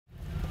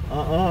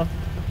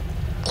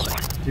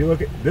If you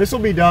look at this, will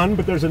be done,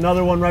 but there's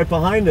another one right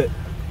behind it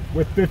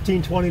with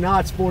 15-20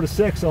 knots, 4 to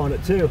 6 on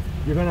it too.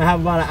 You're gonna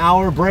have about an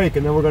hour break,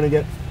 and then we're gonna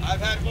get. I've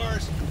had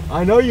worse.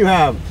 I know you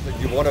have.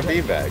 You want a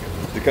beanbag?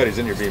 Ducati's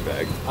in your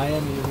beanbag. I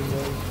am in your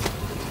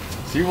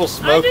beanbag. She will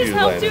smoke you. I just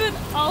helped you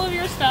with all of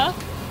your stuff.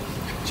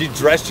 She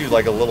dressed you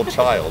like a little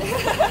child.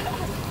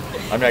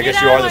 I mean, I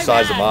guess you are the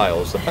size of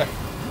Miles. That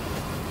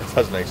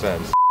doesn't make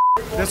sense.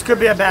 This could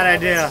be a bad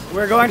idea.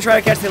 We're going to try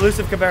to catch the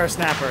elusive Cubera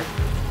Snapper.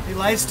 The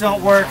lights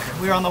don't work.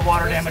 We're on the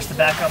water damage to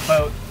backup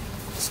boat.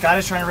 Scott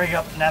is trying to rig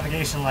up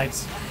navigation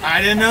lights.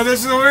 I didn't know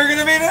this is what we were going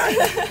to be doing.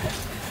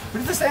 We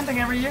do the same thing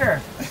every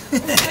year.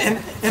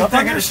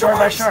 Something get destroyed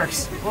by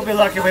sharks. We'll be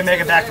lucky if we make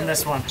it back from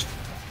this one.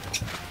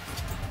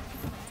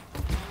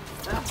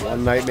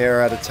 One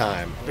nightmare at a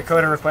time.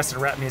 Dakota requested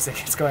rap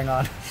music. It's going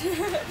on.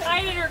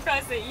 I didn't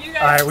request it. You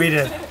guys. All right, we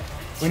did.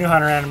 We knew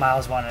Hunter and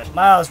Miles wanted it.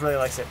 Miles really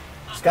likes it.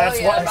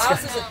 Scott's Miles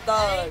is a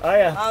thug. Oh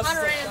yeah.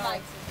 Hunter and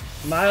likes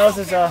it. Miles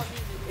is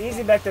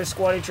easy back there,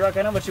 squatty truck.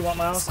 I know what you want,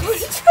 Miles.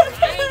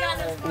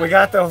 We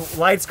got the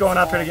lights going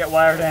up here to get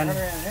wired in.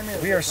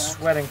 We are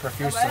sweating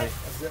profusely.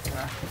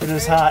 It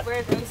is hot.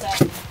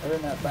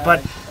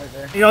 But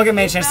you don't get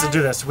many chances to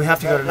do this. We have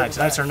to go tonight.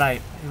 Tonight's our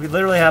night. We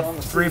literally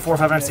have 3, 4,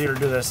 5 nights here to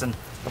do this, and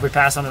if we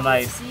pass on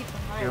tonight,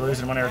 you're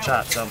losing one every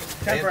shot. So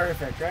temporary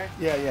fix, right?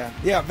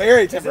 Yeah,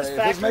 very temporary. If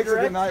this makes a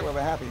good night, we'll be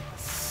happy.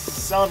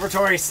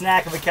 Celebratory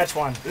snack if we catch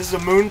one. This is a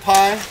moon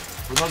pie.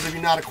 For those of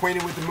you not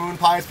acquainted with the moon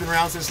pie, it's been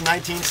around since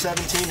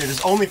 1917. It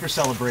is only for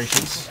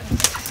celebrations.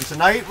 And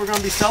tonight we're going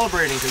to be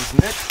celebrating because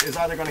Nick is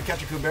either going to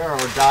catch a Cubera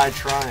or die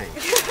trying.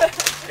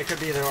 It could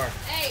be either or.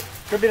 Hey.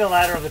 Could be the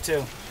latter of the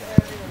two.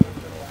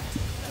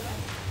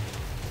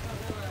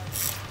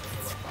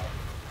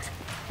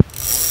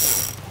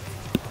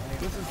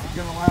 This is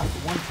going to last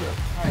one trip.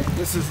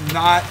 This is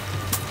not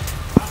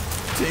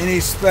to any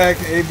spec,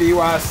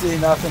 ABYC,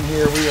 nothing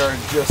here. We are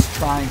just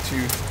trying to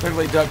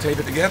literally duct tape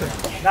it together.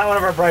 Not one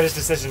of our brightest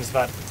decisions,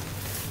 but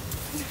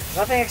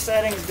nothing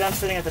exciting is done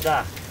sitting at the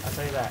dock. I'll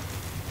tell you that.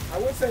 I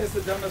would say it's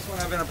the dumbest one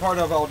I've been a part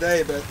of all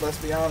day, but let's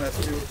be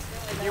honest.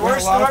 You were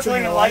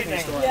snorkeling in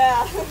lightning.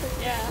 Yeah.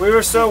 We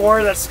were so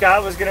worried that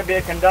Scott was going to be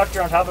a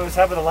conductor on top of his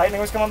head when the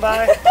lightning was coming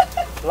by.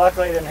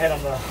 Luckily, it didn't hit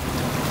him though.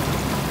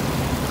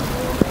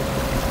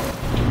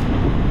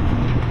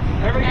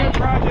 Every good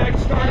project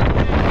starts.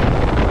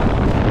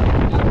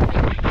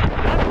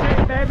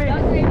 Baby.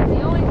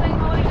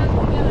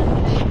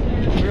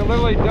 We're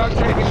literally duct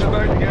taping the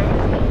boat together.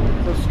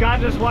 So Scott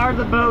just wired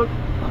the boat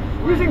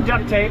using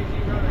duct tape,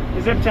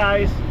 zip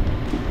ties,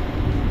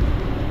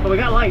 but we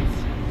got lights,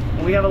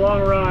 and we have a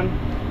long run,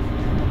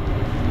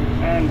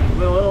 and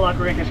with a little luck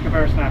we're gonna catch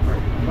Cubera Snapper.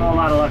 Well, a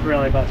lot of luck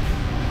really, but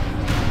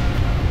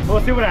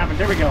we'll see what happens.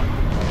 Here we go.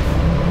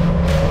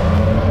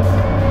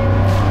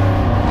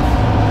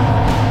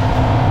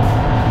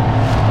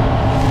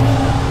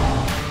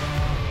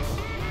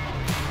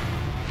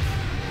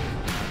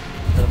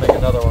 Make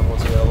another one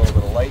once we get a little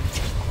bit of light.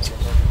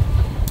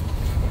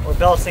 We're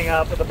belting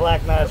up with the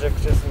black magic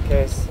just in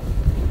case.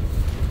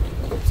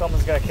 If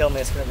someone's gonna kill me,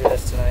 it's gonna be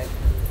this tonight.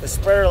 The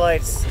spreader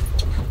lights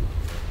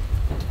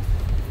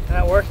are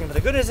not working, but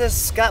the good news is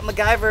Scott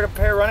MacGyvered a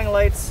pair of running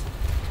lights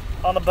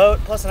on the boat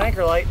plus an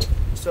anchor light,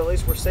 so at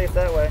least we're safe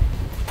that way.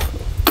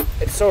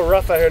 It's so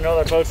rough out here, no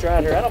other boats are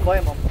out here. I don't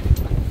blame them,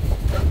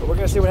 but we're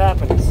gonna see what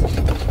happens.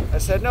 I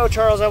said, no,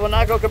 Charles, I will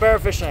not go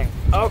Cubera fishing.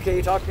 Okay,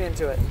 you talked me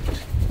into it.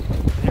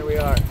 Here we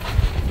are.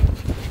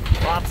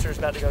 Lobster's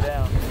about to go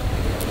down.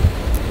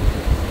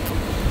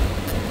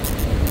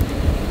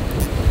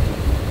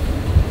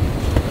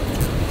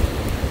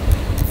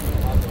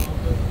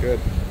 Good.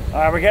 All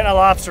right, we're getting a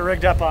lobster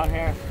rigged up on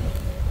here.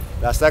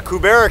 That's that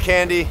Cubera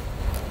candy.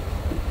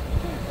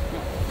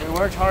 We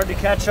worked hard to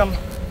catch them.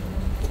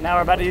 Now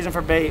we're about to use them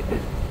for bait.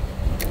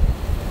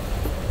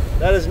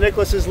 That is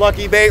Nicholas's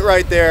lucky bait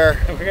right there.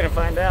 And we're gonna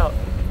find out.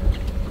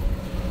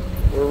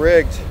 We're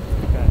rigged.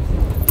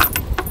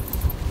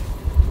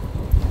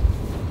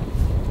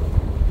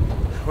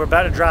 We're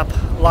about to drop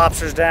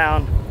lobsters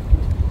down.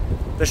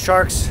 The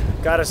sharks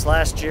got us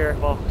last year.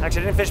 Well,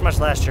 actually I didn't fish much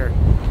last year.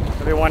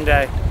 Maybe one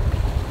day.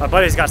 My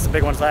buddies got some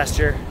big ones last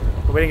year,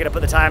 but we didn't get to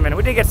put the time in.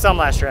 We did get some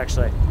last year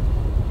actually,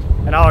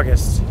 in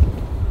August.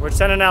 We're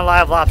sending down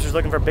live lobsters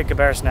looking for big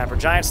Cubera snapper,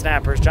 giant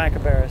snappers, giant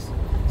Cuberas.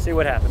 See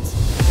what happens.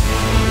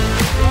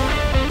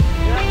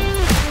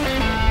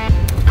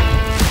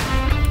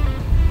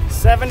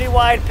 70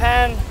 wide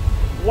Penn,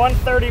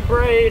 130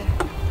 braid.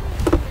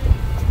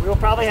 We will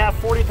probably have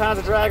 40 pounds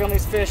of drag on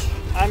these fish.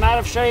 I'm out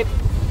of shape.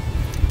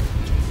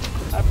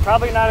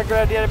 Probably not a good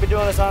idea to be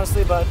doing this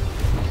honestly, but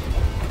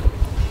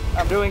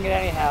I'm doing it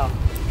anyhow.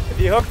 If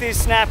you hook these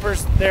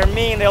snappers, they're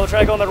mean. They'll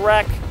try to go in the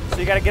wreck, so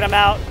you gotta get them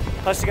out.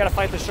 Plus you gotta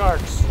fight the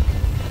sharks.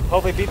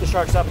 Hopefully beat the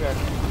sharks up here.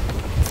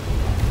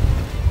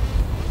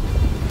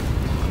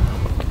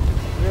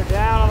 We're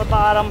down on the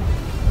bottom.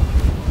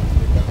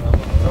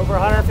 Over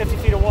 150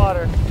 feet of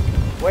water.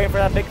 Waiting for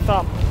that big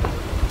thump.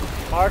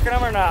 Marking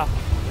them or no?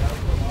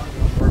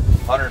 We're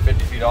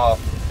 150 feet off.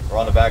 We're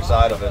on the back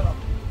side of it.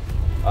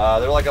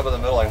 They're like up in the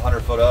middle, like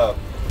 100 foot up.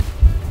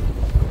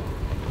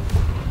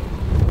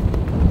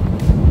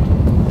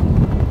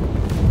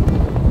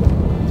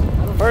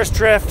 First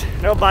drift,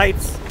 no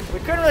bites. We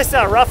couldn't really see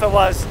how rough it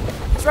was.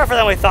 It's rougher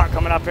than we thought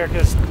coming up here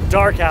because it's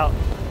dark out.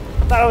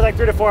 Thought it was like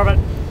 3 to 4, but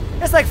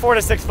it's like 4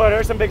 to 6 foot.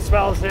 There's some big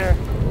swells here,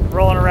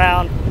 rolling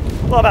around.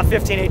 Well, about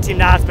 15, 18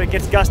 knots, but it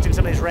gets gusty in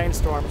some of these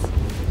rainstorms.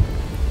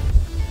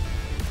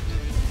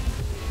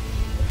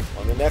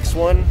 On the next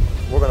one,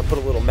 we're gonna put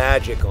a little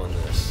magic on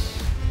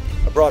this.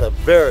 I brought a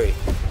very,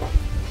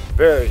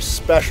 very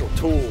special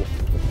tool.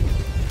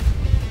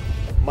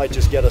 Might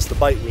just get us the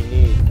bite we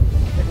need.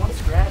 Take one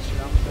scratch, you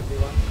know, could be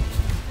one.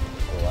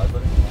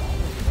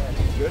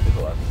 Good.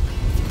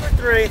 For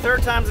 3,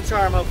 third time's a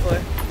charm,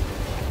 hopefully.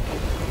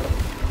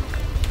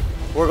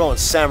 We're going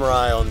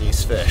samurai on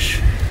these fish.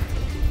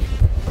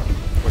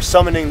 We're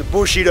summoning the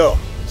Bushido.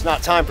 It's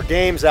not time for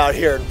games out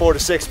here in 4 to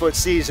 6 foot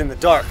seas in the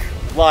dark.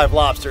 Live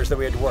lobsters that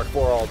we had to work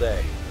for all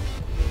day.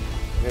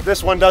 And if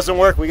this one doesn't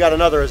work, we got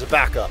another as a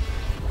backup.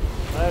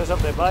 I just hope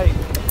they bite.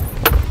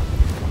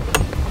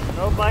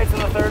 No bites on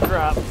the third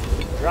drop.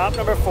 Drop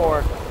number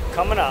 4,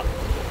 coming up.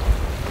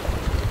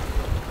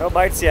 No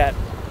bites yet.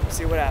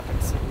 See what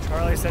happens.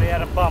 Charlie said he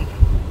had a bump.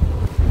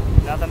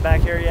 Nothing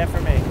back here yet for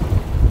me.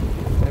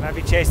 They might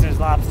be chasing his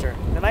lobster.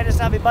 They might just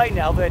not be biting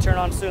yet. Hopefully they turn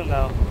on soon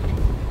though.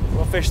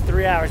 We'll fish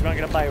 3 hours, we don't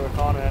get a bite, we're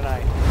calling it a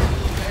night.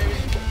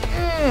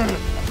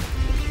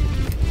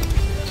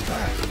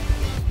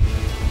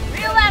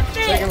 Reel that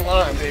fish. Taking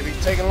line, baby,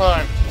 taking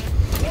line.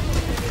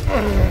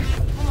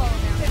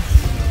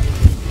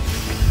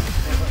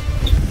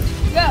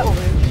 Go.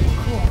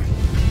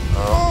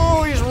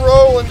 Oh, he's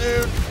rolling,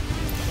 dude.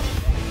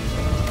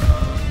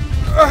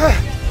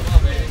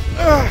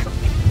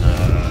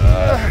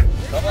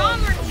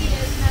 Stronger he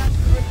is now.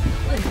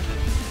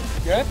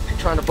 Good?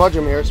 Trying to budge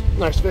him here. It's a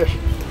nice fish.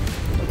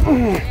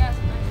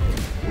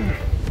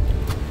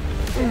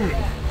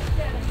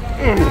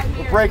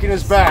 We're breaking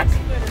his back.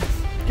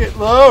 Get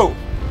low.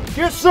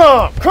 Get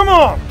some. Come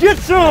on. Get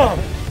some.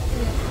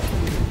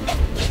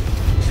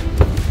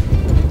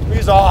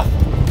 He's off.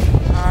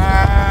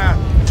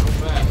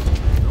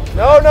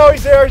 No,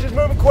 he's there. He's just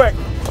moving quick.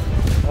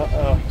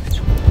 Uh-oh.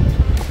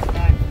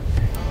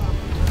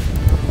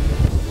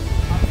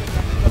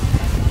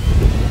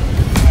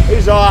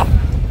 He's off.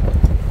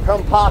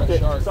 Come popped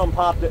it. Some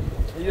popped it.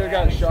 You just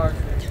got a shark.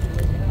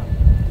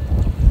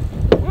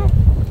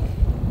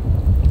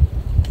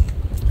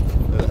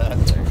 Look at that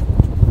thing.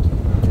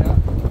 Yeah.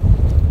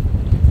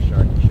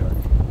 Shark.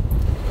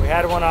 We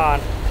had one on.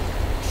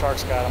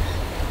 Sharks got him.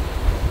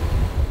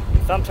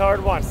 Thumped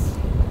hard once.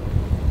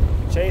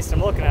 Chased him,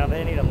 looking at him. They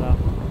didn't eat him though.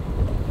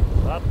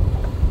 But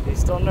he's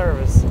still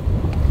nervous.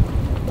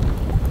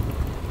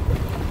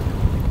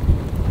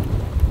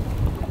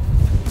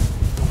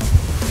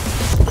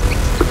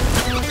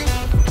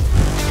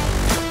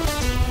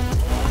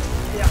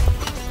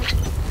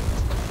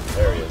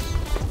 There he is.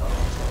 Come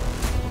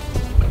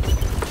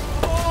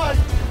on.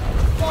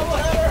 Double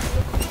header.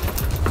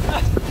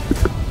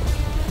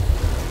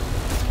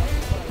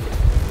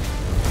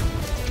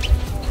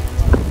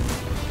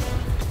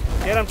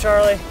 Get him,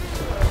 Charlie.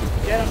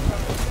 Get him.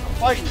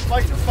 Fighting.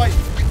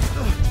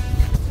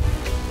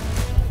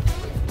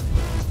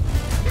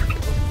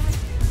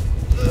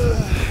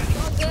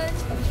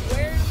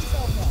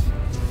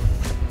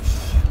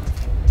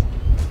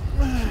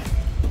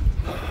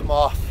 I'm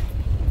off.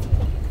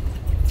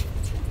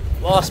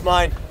 Lost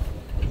mine.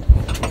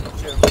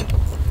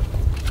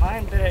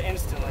 Mine bit it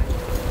instantly.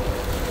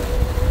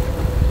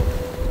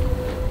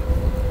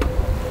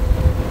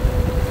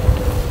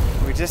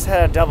 We just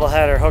had a double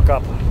header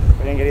hookup.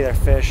 We didn't get either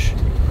fish. I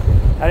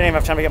didn't even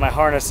have time to get my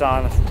harness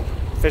on. The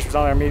fish was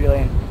on there immediately.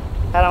 And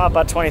had him up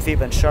about 20 feet,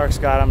 then sharks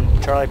got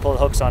him. Charlie pulled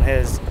hooks on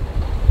his.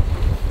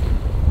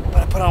 But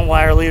I put on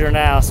wire leader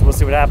now, so we'll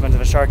see what happens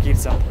if a shark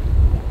eats him.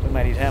 We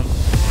might eat him.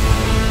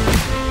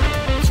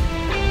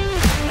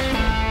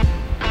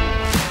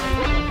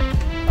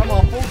 I'm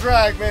on full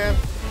drag, man.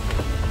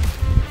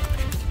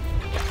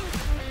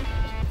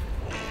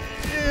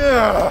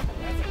 Yeah.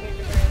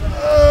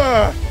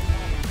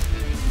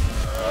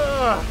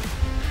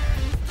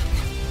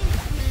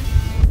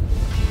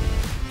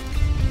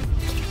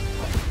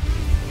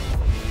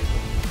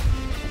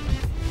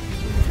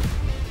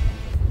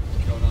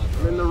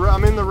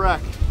 I'm in the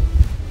wreck.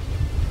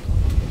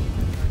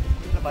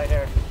 The bite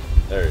here.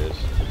 There he is.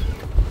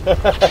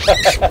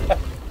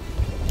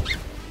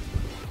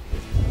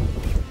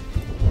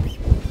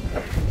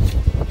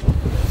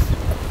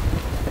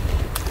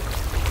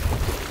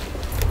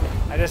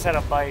 I just had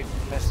a bite,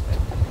 missed it.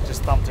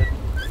 Just thumped it.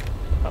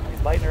 Oh, he's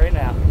biting it right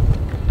now.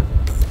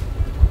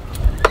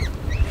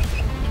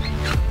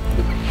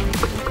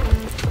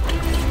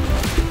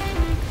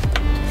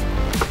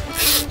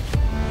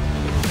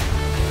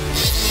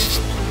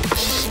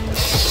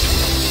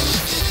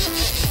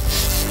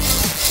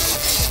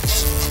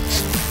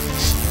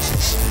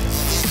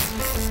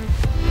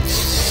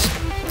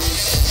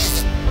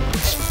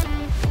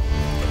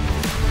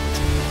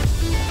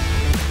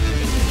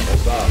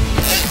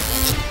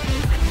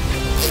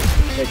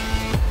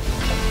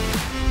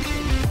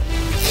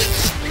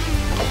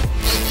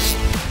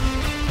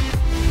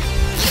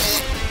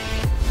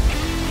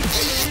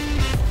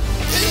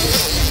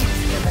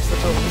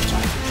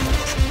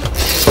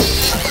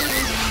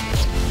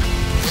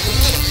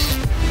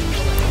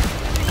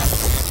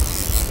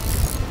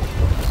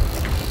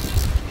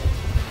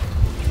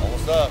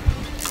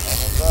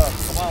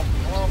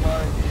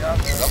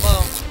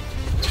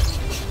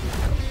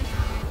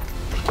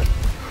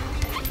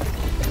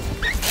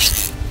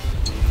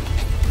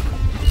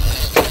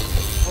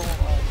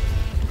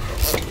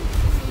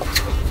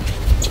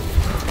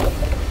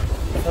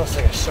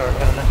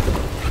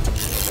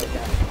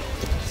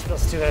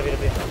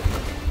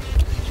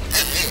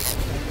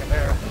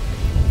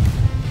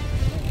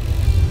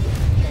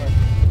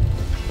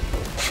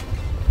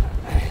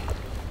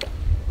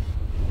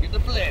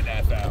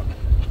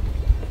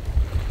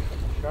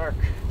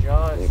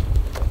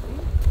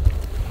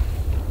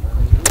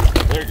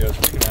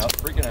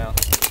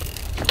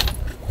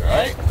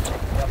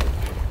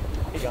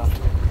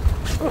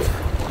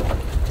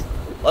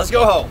 Let's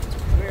go home.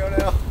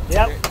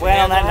 Yep, way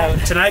on that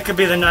note. Tonight could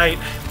be the night.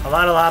 A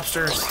lot of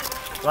lobsters,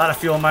 a lot of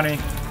fuel money,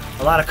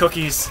 a lot of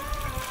cookies,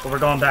 but we're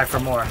going back for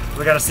more.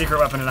 We got a secret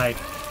weapon tonight.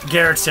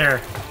 Garrett's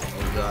here.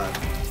 Oh God.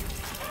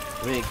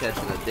 We ain't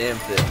catching a damn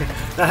thing.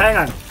 Now hang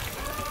on.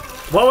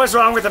 What was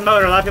wrong with the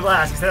motor? A lot of people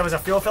ask. You said it was a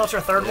fuel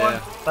filter, third one?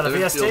 By the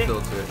VST?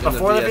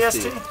 Before the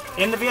VST?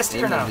 In the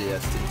VST or no? In the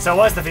VST. So it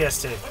was the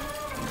VST.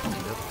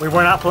 We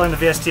were not pulling the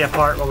VST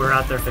apart while we were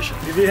out there fishing.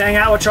 If you hang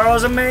out with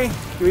Charles and me,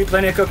 you eat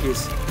plenty of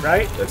cookies,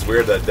 right? That's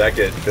weird that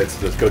Decade fits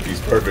those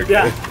cookies perfectly.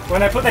 Yeah.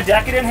 When I put the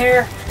Decade in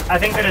here, I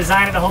think they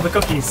designed it to hold the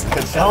cookies.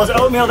 It holds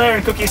oatmeal there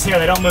and cookies here.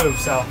 They don't move,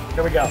 so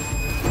here we go.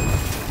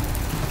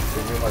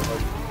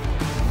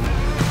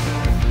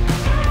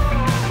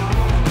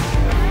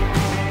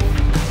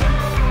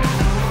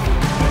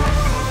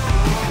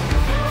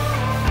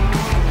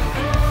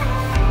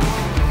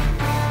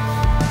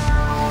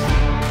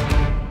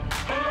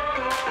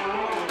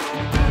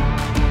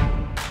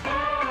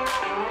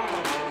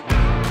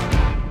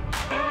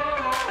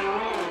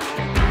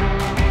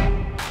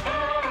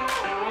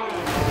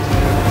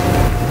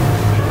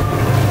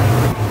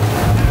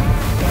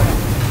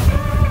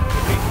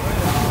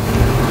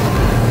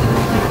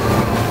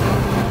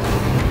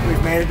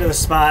 To the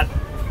spot.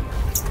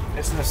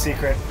 It's no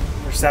secret.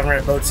 There's 7 or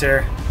 8 boats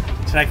here.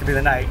 Tonight could be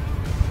the night.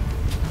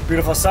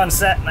 Beautiful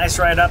sunset, nice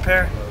ride up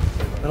here.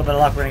 A little bit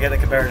of luck, we're gonna get the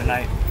Cubera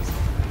tonight.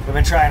 We've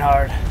been trying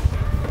hard.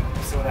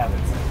 Let's see what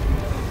happens.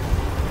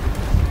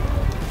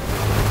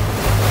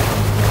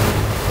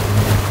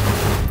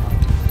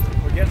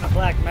 We're getting the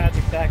black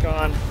magic back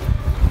on.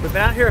 We've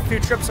been out here a few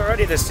trips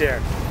already this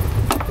year.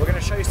 We're gonna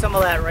show you some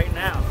of that right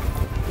now.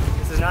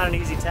 This is not an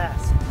easy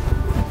task.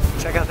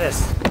 Check out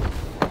this.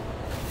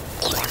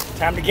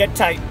 Time to get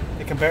tight.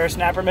 The Cubera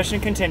Snapper mission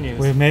continues.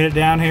 We've made it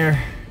down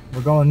here.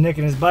 We're going with Nick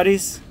and his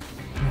buddies.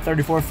 The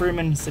 34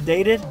 Freeman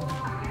sedated.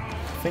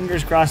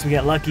 Fingers crossed we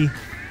get lucky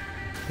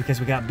because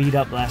we got beat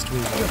up last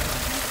week.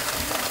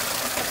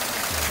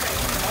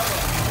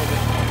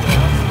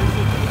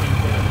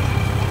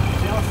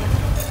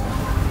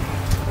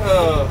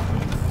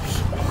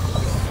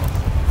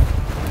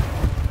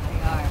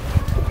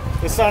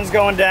 The sun's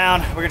going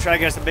down. We're gonna try to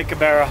get us a big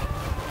Cubera.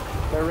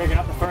 They're rigging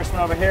up the first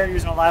one over here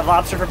using a live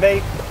lobster for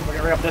bait. We're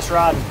gonna rig up this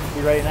rod and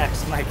be ready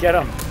next. Might get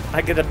him.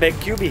 Might get a big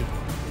QB. Big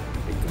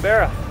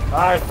Cubera. All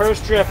right,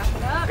 first drift.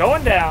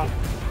 Going down.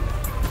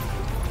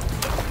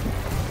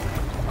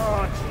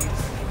 Oh, jeez.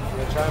 I'm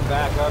gonna try and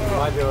back up. You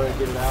might be able to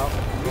get it out.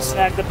 We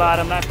snagged the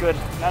bottom. Not good.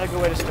 Not a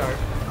good way to start.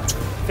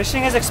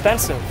 Fishing is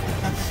expensive.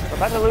 We're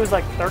about to lose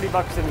like 30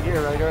 bucks in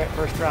gear right at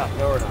first drop.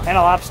 No, we're not. And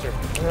a lobster.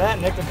 Look at that,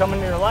 Nick. They're coming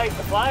to your light.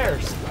 The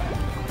flyers.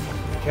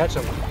 Catch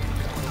them.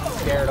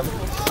 Scared them.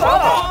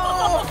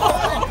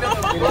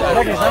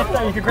 Look, he's right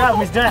there. You can grab him.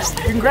 He's dead.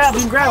 You can grab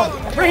him. You can grab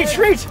him. Reach,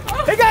 reach.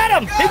 He got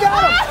him. He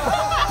got him.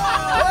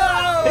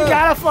 He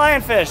got a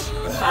flying fish.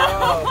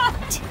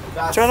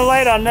 Turn the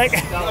light on, Nick.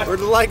 Where'd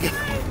the light go?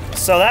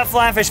 So that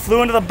flying fish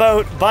flew into the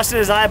boat, busted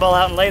his eyeball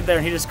out, and laid there,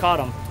 and he just caught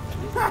him.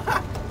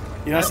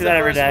 You don't see that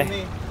every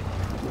day.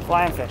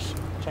 Flying fish.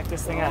 Check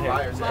this thing out here.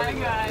 Look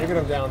at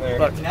them down there.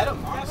 Look. Look at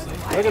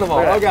them all.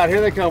 Oh God, here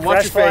they come.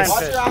 Watch your face.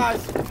 Watch your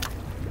eyes.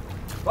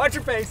 Watch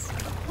your face.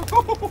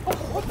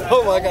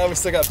 Oh my God, we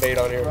still got bait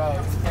on here.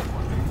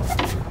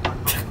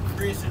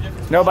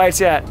 No bites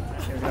yet.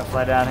 He's gonna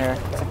fly down here.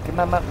 Give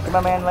my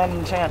man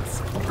Landon a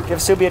chance. Give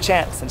Subi a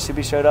chance. And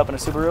Subi showed up in a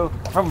Subaru.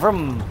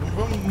 Vroom.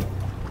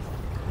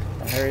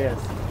 And here he is.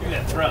 Look at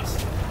that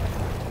thrust.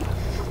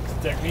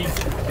 Technique.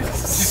 You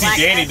see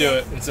Danny do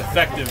it. It's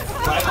effective.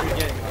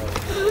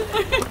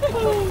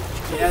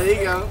 Yeah, there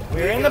you go.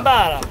 We're in the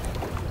bottom.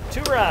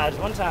 2 rods,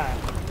 1 time.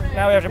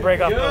 Now we have to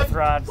break off both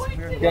rods.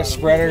 We got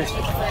spreaders.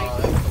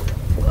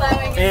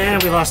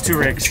 And we lost 2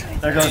 rigs.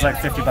 There goes like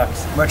 50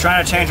 bucks. We're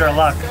trying to change our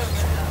luck.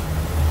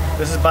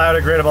 This is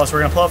biodegradable, so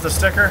we're gonna pull off the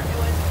sticker.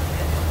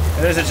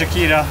 It is a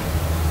Chiquita.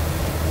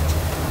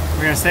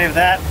 We're gonna save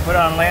that, put it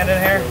on land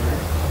in here.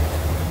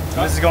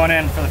 So this is going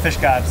in for the fish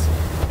gods.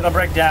 It'll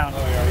break down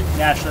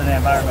naturally in the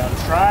environment.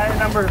 Try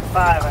number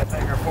 5, I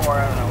think, or 4,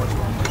 I don't know which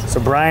one. So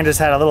Brian just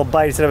had a little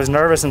bite. He said it was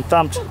nervous and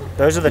thumped.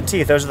 Those are the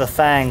teeth, those are the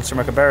fangs from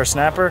a Cubera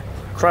Snapper.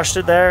 Crushed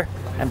it there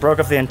and broke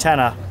off the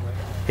antenna.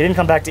 He didn't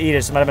come back to eat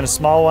it, so it might have been a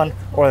small one,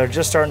 or they're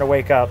just starting to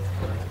wake up.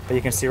 But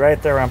you can see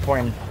right there where I'm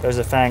pointing, those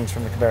are the fangs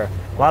from the Cubera.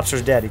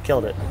 Lobster's dead, he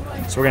killed it.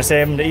 So we're gonna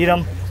save him to eat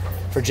him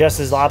for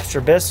Jess's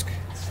lobster bisque.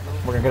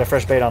 We're gonna get a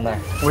fresh bait on there.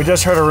 We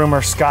just heard a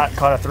rumor Scott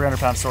caught a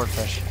 300-pound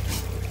swordfish.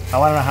 I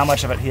wanna know how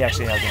much of it he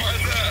actually has in.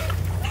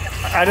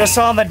 I just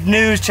saw on the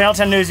news, Channel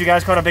 10 News, you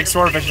guys caught a big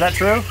swordfish, is that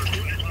true?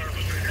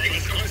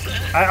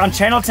 On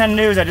Channel 10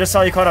 News, I just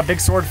saw you caught a big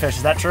swordfish,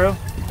 is that true?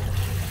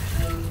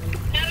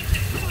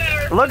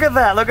 Look at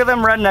that, look at them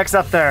rednecks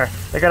up there.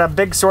 They got a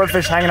big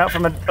swordfish hanging out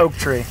from an oak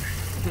tree.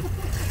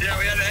 Yeah,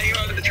 we had to hang him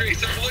over the tree.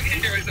 So look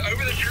here, it's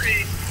over the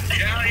tree,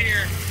 down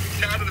here,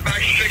 down to the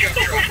back of the pickup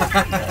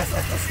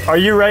truck. Are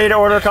you ready to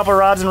order a couple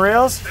rods and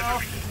reels?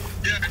 Yeah,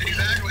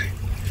 exactly.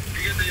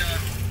 You get the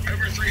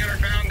over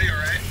 300-pound deal,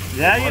 right?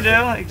 Yeah, you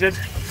do. You did.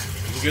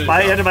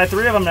 By ended by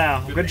 3 of them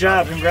now. Good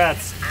job,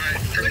 congrats.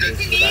 From the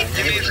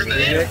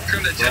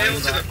tail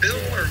to the bill,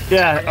 or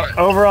Yeah,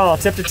 overall,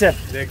 tip to tip.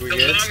 Nick, we the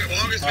good?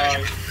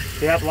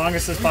 longest Yep,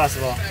 longest as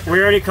possible.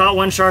 We already caught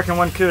 1 shark and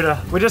 1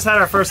 cuda. We just had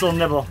our first little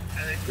nibble.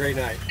 Great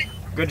night.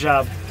 Good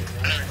job.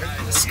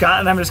 Scott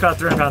and them just caught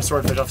 300-pound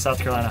swordfish off South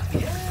Carolina.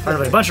 By the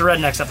way, a bunch of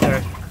rednecks up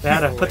there. They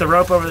had to put the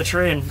rope over the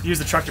tree and use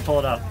the truck to pull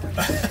it up.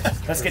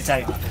 Let's get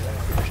tight.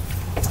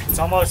 It's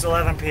almost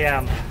 11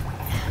 p.m.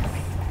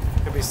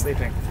 Could be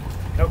sleeping.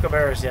 No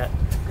Cuberas yet.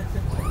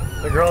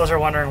 The girls are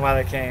wondering why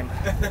they came.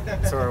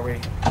 So are we.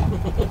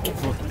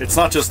 It's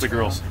not just the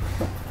girls.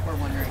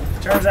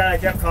 Turns out I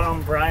kept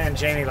calling Brian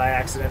Jamie by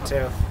accident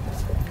too.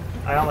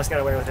 I almost got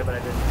away with it, but I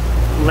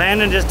didn't.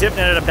 Landon just dipped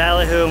in at a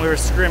ballyhoo and we were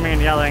screaming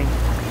and yelling.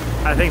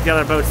 I think the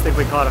other boats think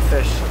we caught a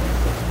fish.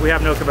 We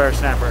have no Cubera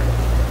Snapper.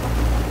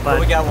 But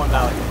we got 1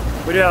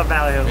 ballyhoo. we do have a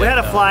ballyhoo. We had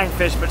a flying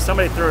fish, but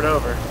somebody threw it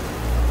over.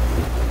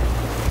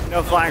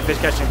 No flying fish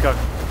catching cook.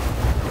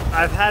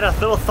 I've had a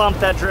little thump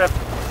that drift.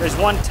 There's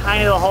 1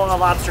 tiny little hole in the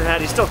lobster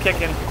head. He's still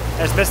kicking.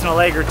 It's missing a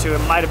leg or 2. It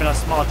might have been a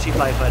small cheap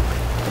bite, but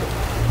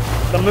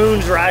the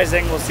moon's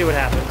rising. We'll see what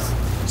happens.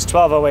 It's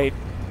 12:08.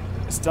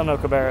 Still no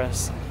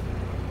Cuberas.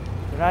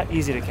 They're not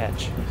easy to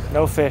catch.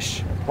 No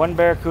fish. 1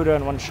 barracuda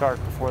and 1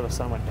 shark before the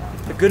sun went down.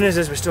 The good news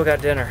is we still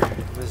got dinner.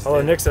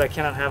 Although Nick said I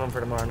cannot have them for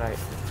tomorrow night.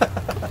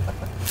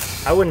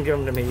 I wouldn't give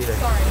them to me either.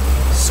 Sorry.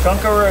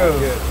 Skunkaroo.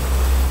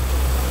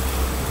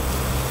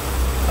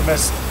 I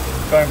miss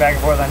going back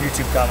and forth on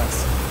YouTube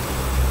comments.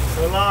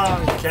 So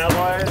long,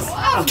 cowboys.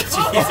 Oh,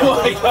 jeez.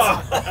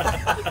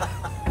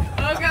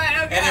 Oh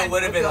god, And it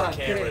would have been on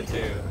camera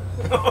too.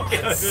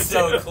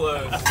 So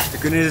close. The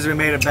good news is we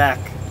made it back.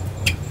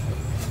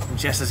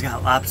 Jess has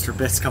got lobster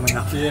bits coming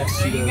up. Yeah,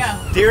 There you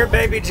go. Dear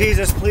baby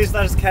Jesus, please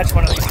let us catch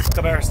one of these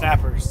Cubera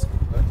Snappers.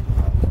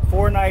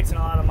 4 nights and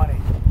a lot of money.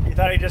 He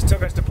thought he just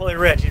took us to Pulley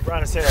Ridge. He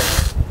brought us here.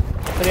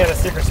 But he had a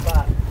secret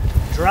spot.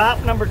 Drop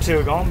number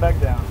 2, going back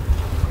down.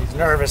 He's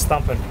nervous,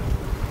 thumping.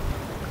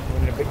 We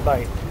need a big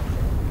bite.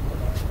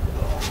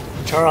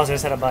 Charles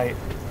just had a bite.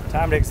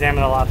 Time to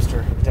examine the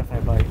lobster. Definitely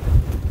a bite.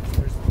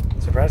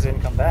 Surprised he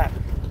didn't come back.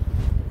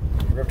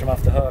 We ripped him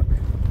off the hook.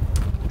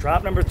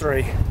 Drop number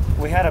 3.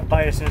 We had a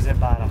bite as soon as it hit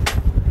bottom.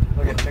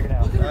 Look at it, check it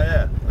out. Oh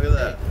yeah, look at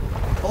that.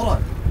 Hold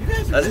on. You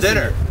guys are That's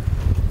dinner.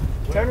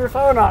 Turn your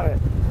phone on it.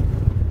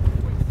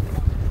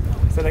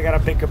 So they got a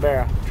big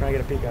Cubera. Trying to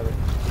get a peek of it.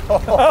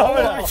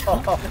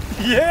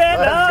 Yeah,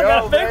 no,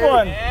 got a big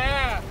one.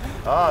 Yeah.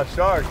 Ah,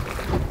 shark.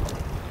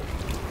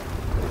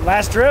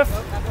 Last drift?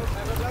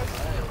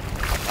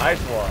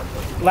 Nice one.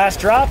 Last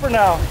drop or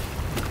no?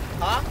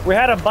 Huh? We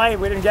had a bite,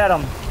 we didn't get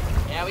him.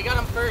 Yeah, we got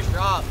him first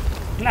drop.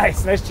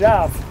 Nice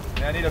job.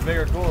 Yeah, I need a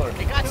bigger cooler.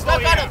 It got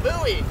stuck on a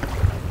buoy.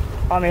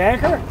 On the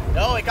anchor?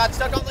 No, it got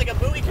stuck on like a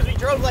buoy because we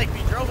drove away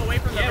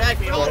from the wreck.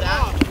 We hauled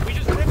out. We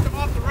just ripped him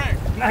off the wreck.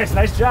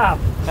 Nice job.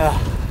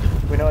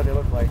 We know what they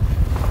look like.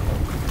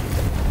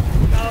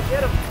 No,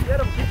 get him,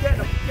 keep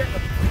getting him, get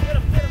him.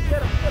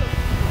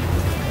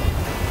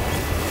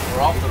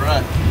 We're off the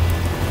wreck.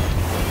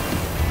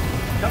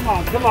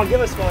 Come on,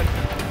 give us one.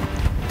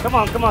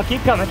 Come on,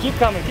 keep coming.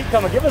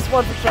 Give us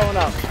one for showing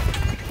up.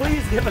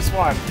 Please give us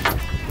one.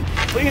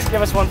 Please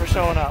give us one for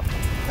showing up.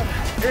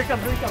 Here he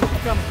comes.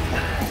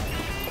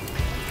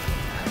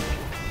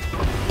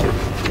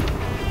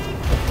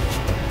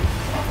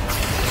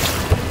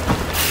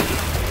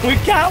 We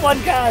got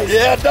one, guys.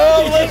 Yeah,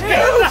 no, let's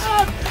go.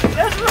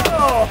 Let's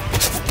roll.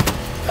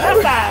 That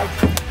bag.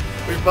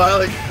 We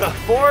finally got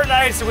 4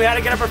 nights and we had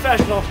to get a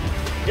professional.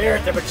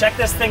 Garrett there, but check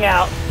this thing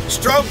out.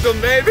 stroked them,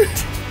 baby.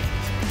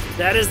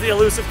 That is the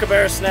elusive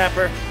Cubera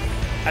Snapper.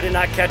 I did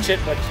not catch it,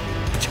 but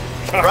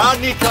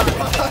Rodney, come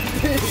on.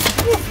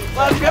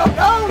 Let's go.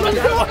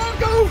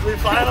 we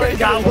finally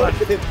got one.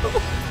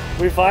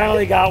 We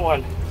finally got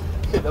one.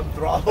 It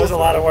was a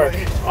lot of work.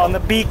 On the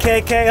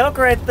BKK hook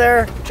right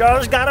there.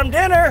 Charles got him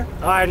dinner.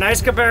 All right,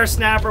 nice Cubera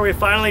Snapper. We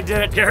finally did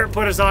it. Garrett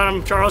put us on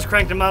him. Charles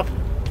cranked him up.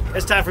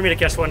 It's time for me to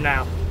catch one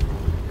now.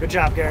 Good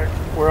job, Garrett.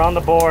 We're on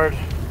the board.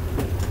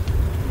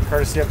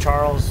 Courtesy of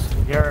Charles,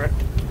 Garrett,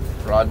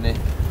 Rodney.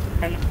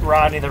 and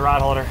Rodney, the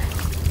rod holder.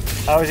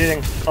 I was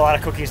eating a lot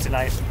of cookies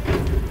tonight.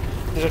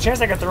 There's a chance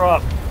I could throw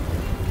up.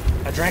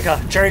 I drank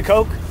a cherry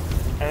Coke.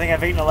 I think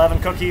I've eaten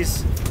 11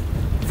 cookies,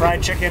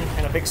 fried chicken,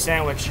 and a big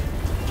sandwich.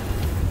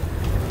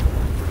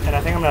 And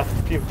I think I'm gonna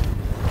puke.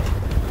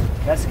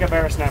 That's the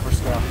Cubera Snapper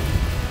score.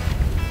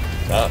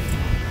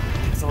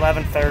 It's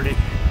 11:30.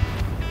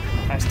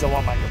 I still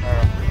want my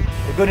Cubera.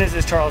 The good news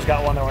is Charles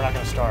got one that we're not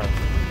gonna starve.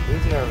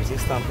 He's nervous,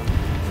 he's thumping.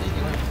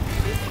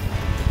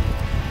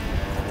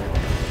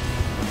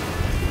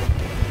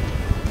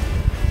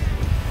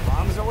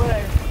 Mom's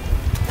away.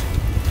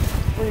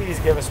 Please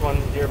give us one,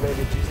 dear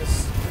baby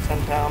Jesus.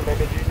 10-pound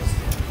baby Jesus.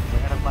 We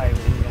had a bite, we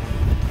didn't get him.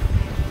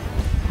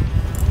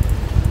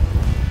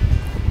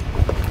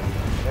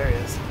 There he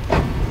is.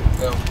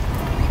 Go.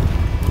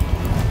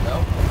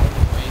 No.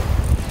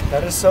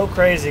 That is so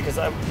crazy because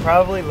I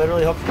probably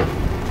literally hooked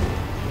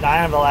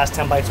 9 of the last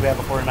 10 bites we had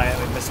before tonight.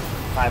 We've missed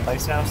 5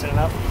 bites now, sitting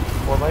up.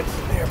 4 bites.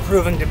 There,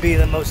 proving to be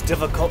the most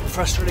difficult and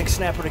frustrating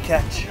snapper to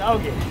catch. Oh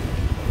yeah.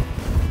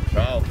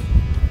 Wow.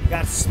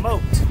 Got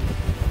smoked.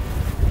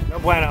 No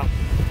bueno.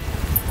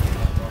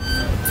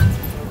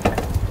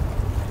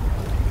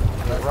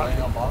 Right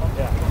on bottom?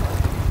 Yeah.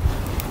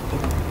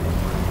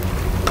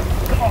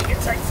 Come on,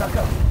 get tight,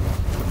 sucker.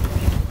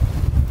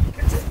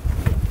 Get tight.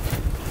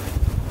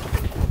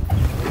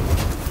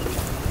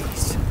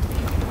 Please.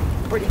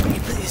 Pretty me,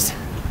 please.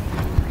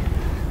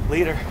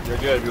 Leader. You're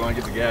good if you want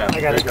to get the gap.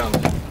 I got it. Here it comes. I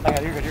got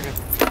it. You're good. You're good.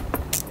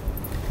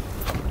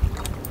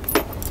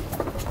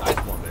 Nice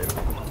one, baby.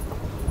 Come on.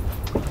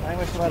 I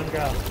wish to let him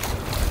go.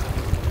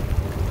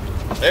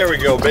 There we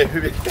go,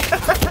 baby.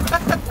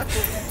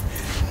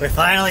 We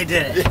finally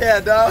did it. Yeah,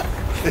 dog.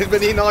 He's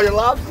been eating all your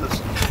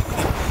lobsters.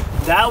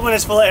 That one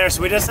is full of air,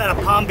 so we just had a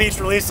Palm Beach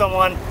release on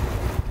one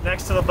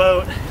next to the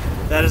boat.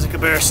 That is a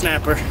Cubera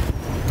Snapper.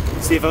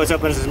 Let's see if Otis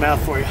opens his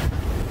mouth for you.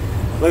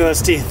 Look at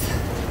those teeth.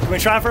 Can we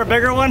try for a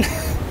bigger one?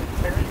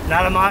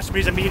 Not a monster, but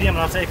he's a medium, and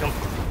I'll take him.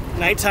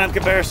 Nighttime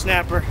Cubera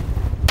Snapper.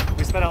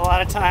 We spent a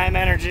lot of time,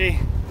 energy,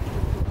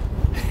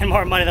 and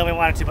more money than we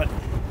wanted to, but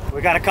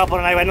we got a couple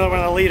tonight. I know we're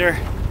on the leader.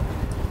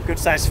 Good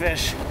sized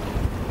fish.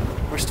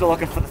 We're still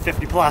looking for the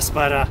 50 plus,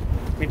 but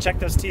you can check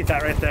those teeth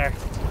out right there.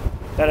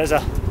 That is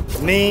a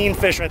mean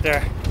fish right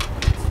there.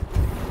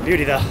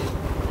 Beauty though.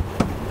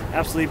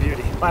 Absolute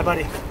beauty. Bye,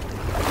 buddy.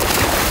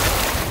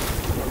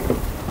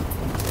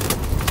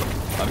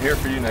 I'm here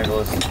for you,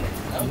 Nicholas.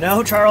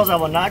 No, Charles, I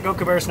will not go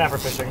Cubera Snapper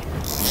fishing.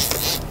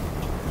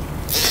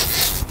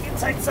 Get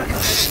tight, sucker.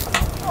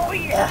 Oh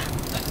yeah.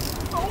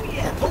 Oh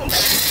yeah. Pull him back.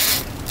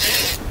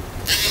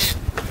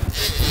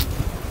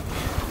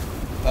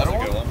 That's a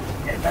good one.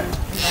 Yeah, that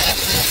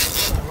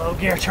is low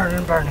gear, turning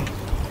and burning.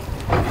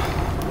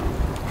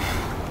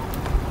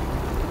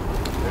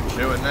 They're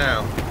chewing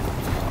now.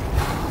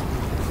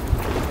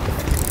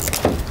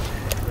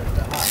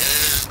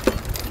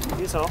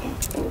 He's home.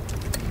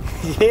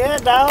 Yeah,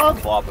 dog.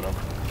 Flopping them.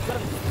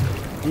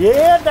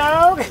 Yeah,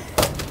 dog.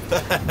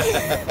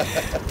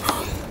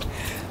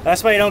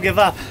 That's why you don't give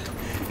up.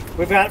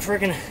 We've got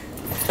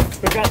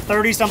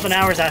 30 something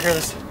hours out here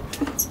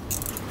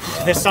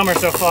this summer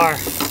so far.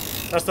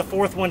 That's the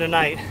 4th one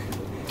tonight.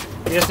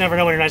 You just never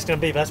know when your night's gonna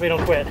be, but that's why you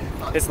don't quit.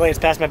 It's late, it's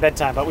past my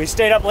bedtime, but we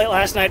stayed up late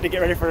last night to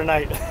get ready for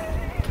tonight.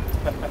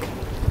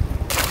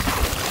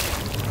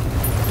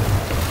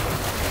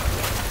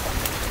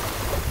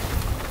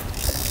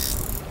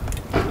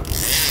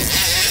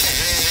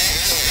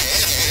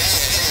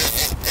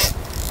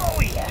 Oh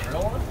yeah.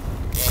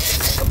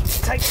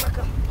 Tight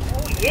sucker.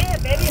 Oh yeah,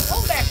 baby.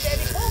 Pull back,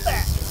 baby. Pull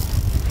back.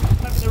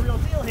 Might be the real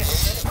deal here.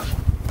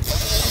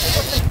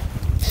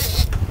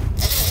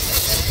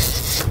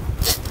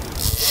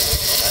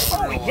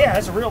 Yeah,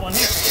 that's a real one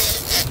here.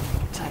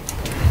 Tight.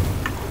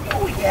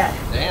 Oh yeah.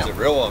 Damn. It's a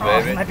real one, Oh,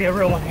 baby. it might be a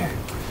real one here.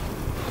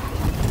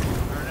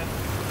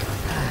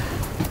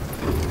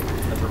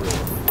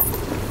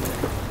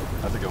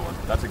 That's a good one.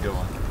 That's a good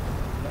one.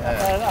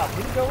 Yeah.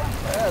 He's a good one.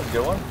 Yeah, that's a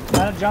good one.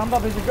 Not a John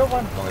Bub, he's a good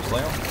one. Want me to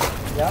sling him?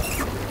 Yep.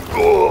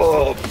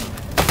 Oh.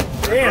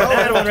 Damn,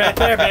 that one right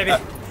there, baby.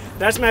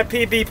 That's my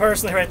PB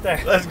personally right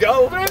there. Let's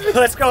go, baby.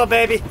 Let's go,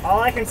 baby. All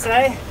I can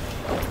say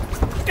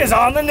is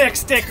on the Nick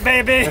stick,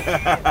 baby.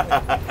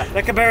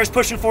 The Cubera's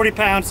pushing 40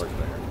 pounds.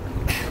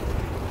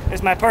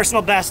 It's my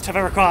personal best I've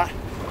ever caught.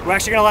 We're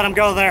actually gonna let him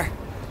go there.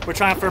 We're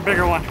trying for a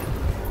bigger one.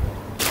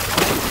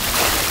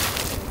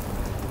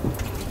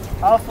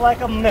 Off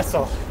like a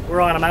missile.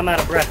 We're on him, I'm out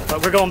of breath,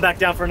 but we're going back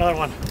down for another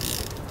one.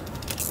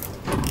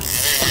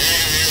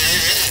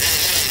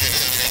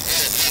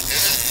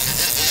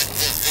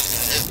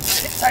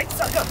 Get tight,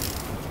 sucker.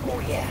 Oh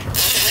yeah.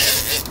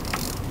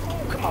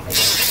 Oh, come on, baby.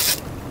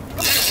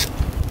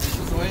 This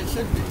is the way it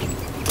should be.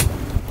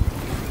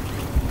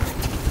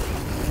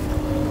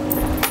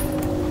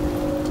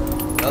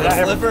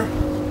 Another slipper?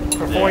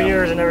 For 4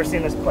 years, I've never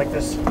seen this like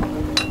this.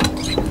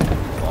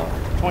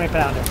 20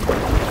 pounder.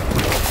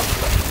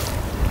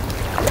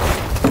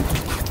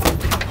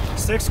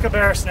 6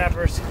 Cubera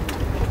Snappers.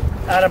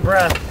 Out of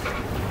breath.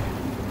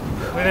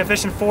 We've been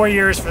fishing 4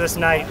 years for this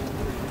night,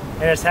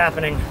 and it's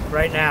happening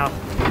right now.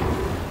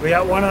 We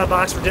got one in the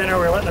box for dinner.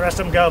 We're letting the rest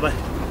of them go, but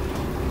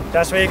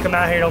that's why you come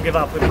out here. You don't give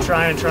up. We've been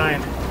trying and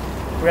trying.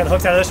 We got the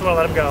hooks out of this one.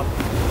 We'll let them go.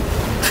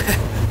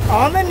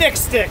 On the Nick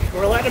stick.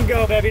 We're letting them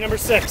go, baby. Number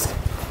 6.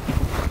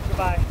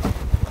 Goodbye.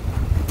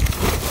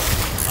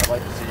 I'd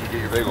like to see you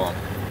get your big one.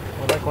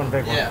 We'll like one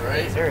big one. Yeah,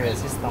 right?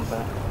 Serious. He's thumping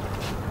it.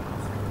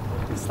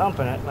 He's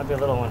thumping it. Might be a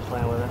little one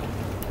playing with it.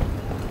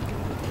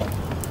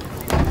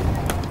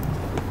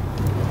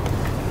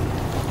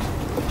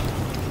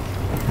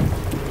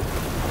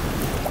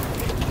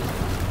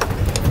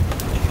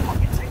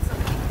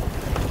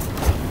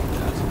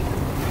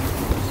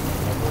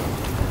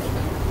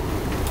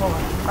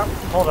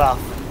 Hold off.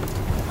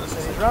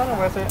 He's running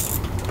with it.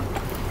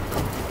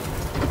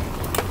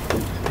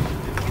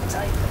 Get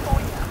tight. Oh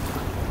yeah.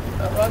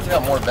 That rod's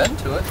got more bend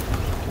to it.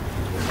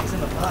 He's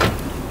in the pot.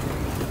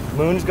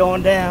 Moon's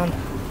going down.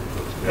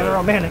 Kind of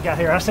romantic out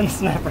here. Us and the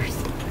snappers.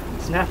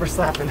 Snapper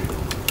slapping.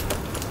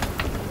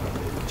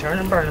 Turn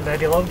and burn,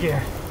 baby, low gear.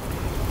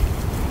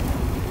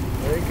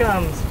 Here he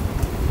comes.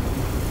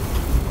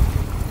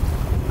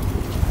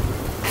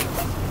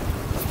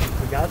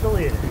 We got the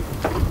leader.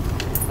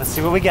 Let's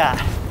see what we got.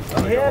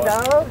 Yeah,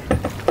 dog.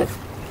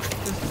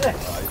 Just 6.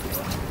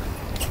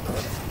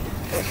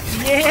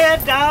 Yeah,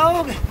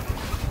 dog.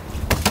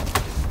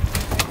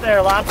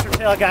 There, lobster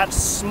tail got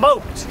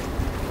smoked.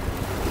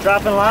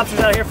 Dropping lobsters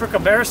out here for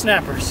Cubera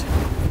Snappers.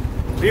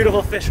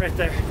 Beautiful fish right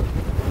there.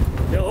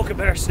 The old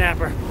Cubera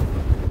Snapper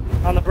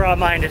on the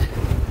broad-minded.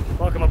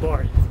 Welcome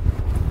aboard.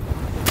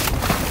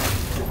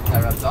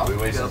 We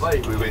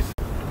wasted.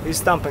 He's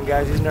thumping,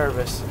 guys. He's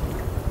nervous.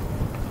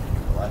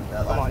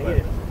 Come on, eat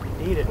it.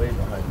 Eat it. Way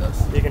behind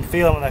us. You can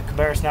feel it when the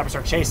Cubera Snapper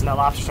starts chasing. That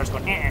lobster starts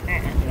going, you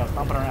know,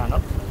 thumping around.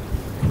 Up.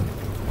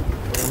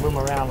 We're gonna move him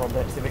around a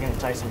little bit, see if we can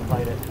entice him to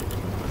bite it.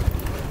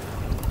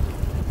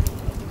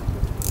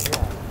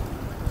 Yeah.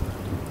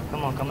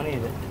 Come on, come and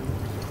eat it.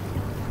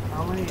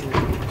 Come and eat it.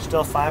 There's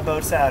still 5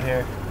 boats out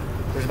here.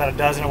 There's about a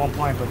dozen at one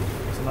point, but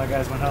some other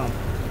guys went home.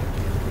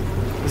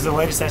 This is the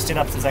latest I stayed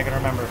up since I can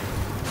remember.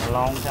 A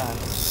long time.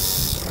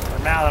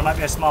 But now there might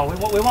be a small. We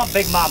want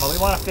Big Mama. We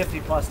want a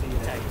 50 plus to eat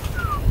it.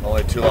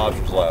 Only 2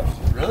 lobsters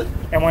left. Really?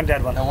 And 1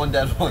 dead one. And 1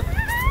 dead one.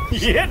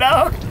 Yeah,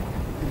 dog.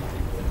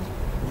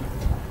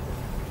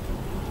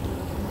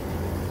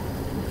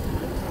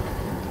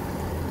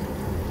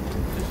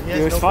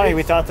 It was funny.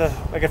 We thought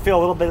I could feel a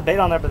little bit of bait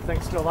on there, but the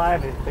thing's still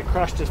alive. They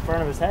crushed his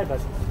front of his head, but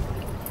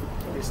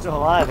he's still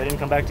alive. They didn't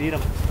come back to eat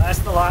him. That's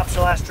the lobster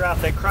last drop.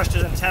 They crushed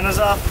his antennas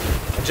off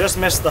and just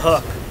missed the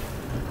hook.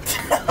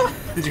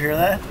 Did you hear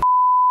that?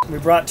 We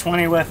brought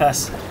 20 with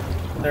us.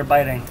 They're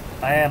biting.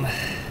 I am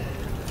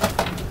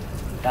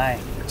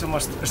dying.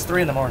 It's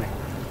 3 in the morning.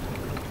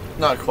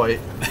 Not quite.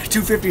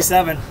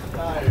 2:57.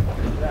 Tired.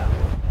 Yeah.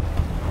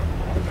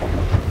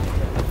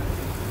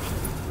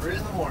 3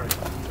 in the morning.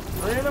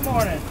 3 in the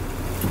morning.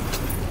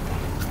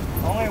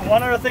 Only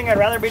one other thing I'd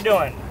rather be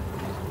doing.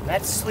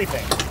 That's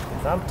sleeping.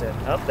 Thumped it.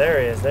 Oh, there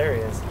he is. There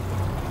he is.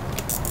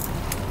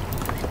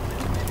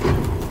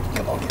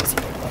 Come on, give us a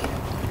big one.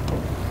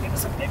 Give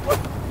us a big one.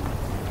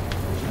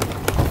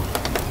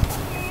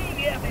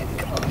 Yeah, baby,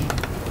 come on.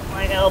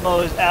 My elbow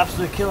is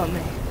absolutely killing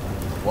me.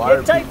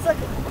 Get tight, sucker.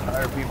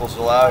 Why are people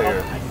still out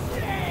here?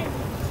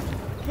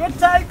 Get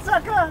tight,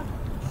 sucker.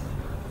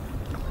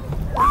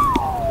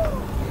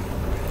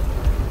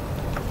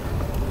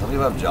 Don't you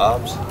have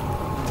jobs?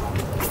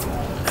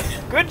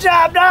 Good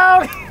job,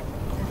 dog.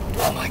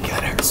 Oh my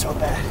God, it hurts so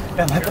bad.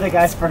 That might be the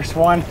guy's first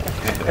one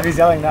if he's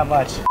yelling that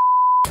much.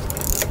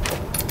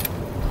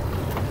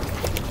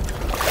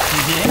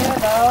 Yeah,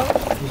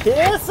 dog.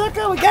 Yeah,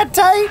 sucker, we got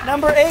tight.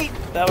 Number 8.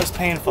 That was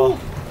painful.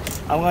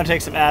 I'm gonna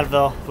take some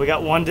Advil. We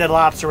got 1 dead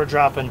lobster we're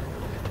dropping.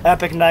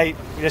 Epic night.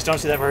 You just don't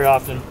see that very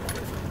often.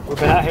 We've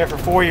been out here for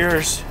 4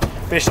 years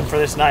fishing for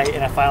this night,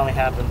 and it finally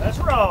happened. Let's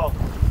roll.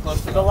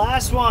 The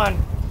last one,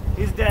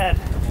 he's dead.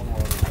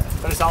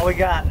 But it's all we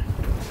got.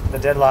 The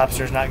dead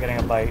lobster's not getting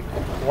a bite.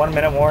 1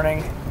 minute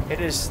warning.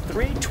 It is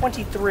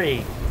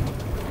 3:23.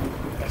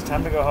 It's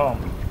time to go home.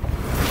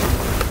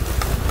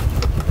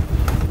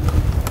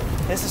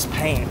 This is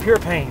pain, pure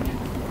pain.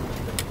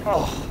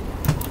 Oh.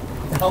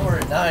 Now we're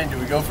at 9. Do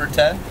we go for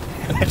 10?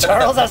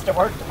 Charles has to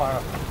work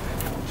tomorrow.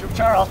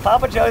 Charles,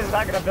 Papa Joe's is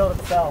not going to build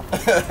itself.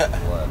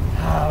 What?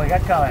 Oh, we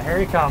got color. Here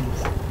he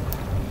comes.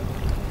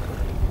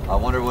 I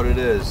wonder what it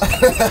is.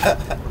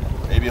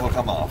 Maybe he'll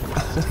come off.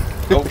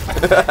 Nope.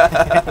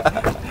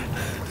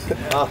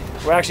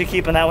 We're actually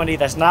keeping that one to eat.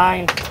 That's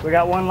 9. We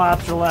got 1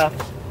 lobster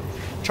left.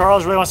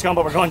 Charles really wants to come,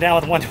 but we're going down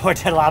with 1 more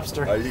dead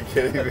lobster. Are you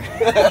kidding me?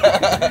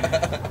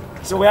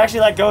 So we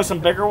actually let go some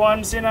bigger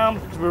ones, you know.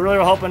 We really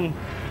were hoping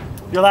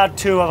you're allowed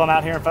 2 of them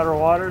out here in federal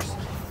waters.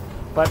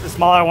 But the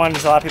smaller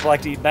ones, a lot of people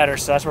like to eat better,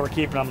 so that's where we're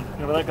keeping them.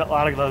 You know, we let a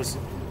lot of those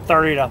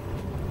 30 to.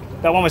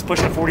 That one was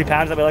pushing 40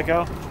 pounds that we let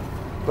go.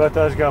 We let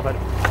those go, but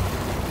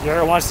if you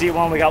ever want to eat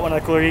one, we got one of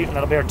the cooler eating,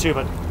 that'll be our 2.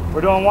 But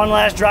we're doing 1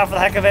 last drop for the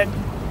heck of it.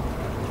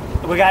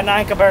 We got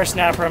 9 Cubera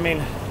Snapper. I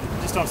mean,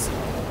 just don't.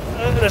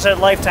 There's a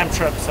lifetime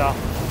trip, so.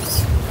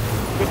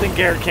 Good thing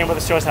Garrett came with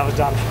us to show us how it was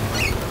done.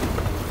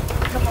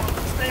 Come on,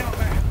 stay on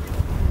there.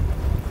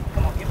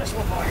 Come on, give us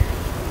 1 more.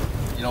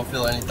 You don't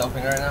feel any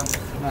thumping right now?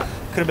 No.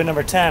 Could have been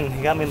number 10.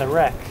 He got me in the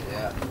wreck.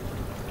 Yeah.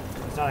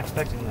 I was not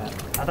expecting that.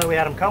 I thought we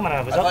had him coming.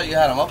 I thought you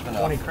had him up enough.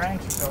 20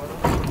 cranks or so.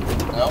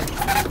 No?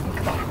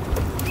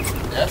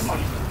 Yes?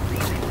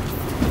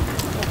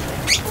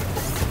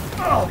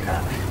 Oh,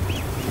 God.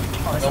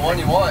 Oh, The one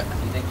you want.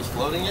 You think he's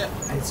floating yet?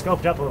 It's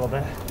scoped up a little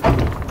bit.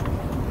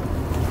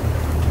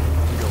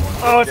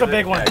 Oh, it's a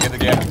big one. Yeah, get the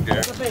gas,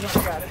 Garrett. It's a big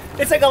one. Got it.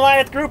 It's a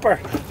Goliath grouper.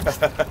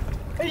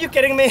 Are you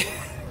kidding me?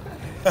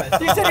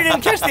 You said you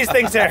didn't catch these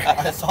things there.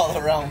 I saw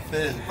the round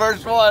fish.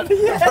 First one.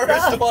 Yeah,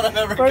 First one I've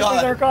ever First caught.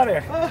 one's ever caught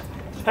here.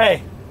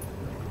 Hey,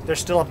 there's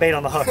still a bait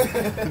on the hook.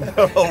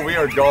 No, we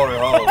are going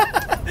home.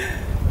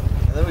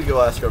 And then we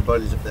go ask our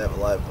buddies if they have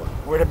a live one.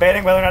 We're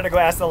debating whether or not to go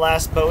ask the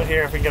last boat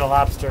here if we can get a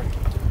lobster.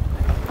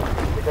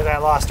 Because I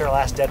lost our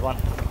last dead one.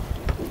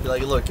 Be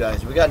like, look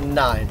guys, we got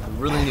 9. We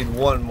really need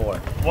 1 more.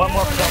 1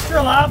 more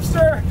Mr.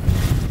 Lobster.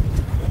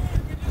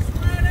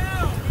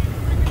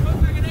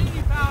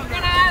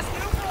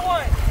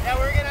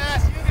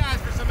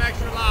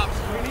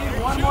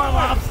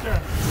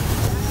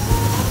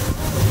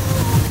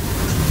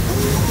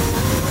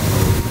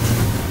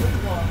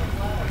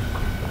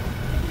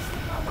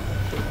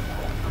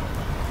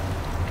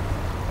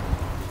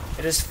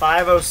 It is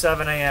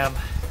 5:07 a.m.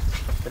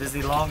 It is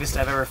the longest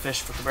I've ever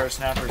fished for Cubera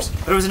snappers.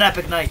 But it was an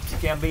epic night. You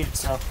can't beat it.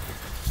 So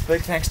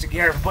big thanks to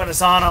Garrett for putting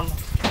us on them.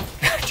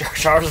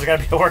 Charles is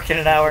going to be working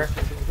an hour.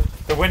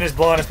 The wind is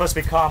blowing. It's supposed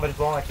to be calm, but it's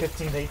blowing like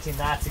 15 to 18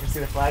 knots. You can see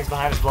the flags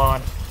behind us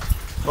blowing.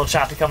 A little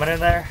choppy coming in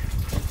there.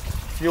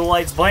 Fuel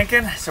light's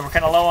blinking, so we're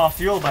kind of low on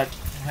fuel, but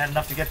we had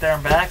enough to get there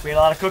and back. We ate a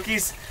lot of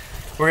cookies.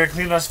 We're going to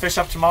clean those fish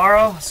up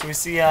tomorrow, so we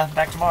see you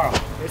back tomorrow.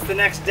 It's the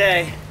next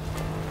day.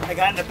 I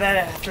got into bed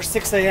after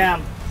 6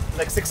 a.m.,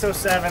 like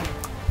 6:07.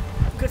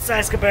 Good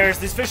sized Cuberas.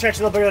 These fish are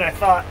actually a little bigger than I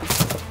thought.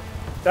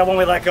 That one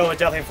we let go was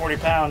definitely 40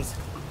 pounds.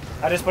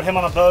 I just put him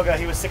on the boga.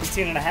 He was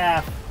 16 and a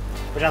half,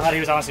 which I thought he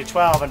was honestly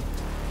 12. And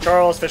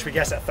Charles fish we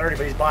guessed at 30,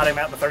 but he's bottoming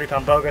out the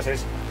 30-pound boga, so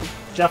he's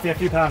definitely a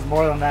few pounds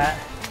more than that.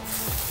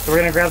 So we're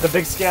gonna grab the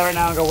big scale right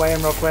now and go weigh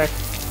him real quick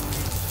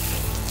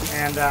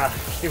and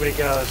see what he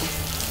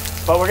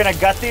goes. But we're gonna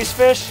gut these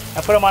fish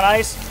and put them on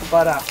ice.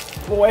 But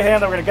we'll weigh him.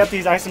 Then we're gonna gut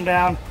these, ice them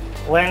down.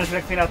 Landon's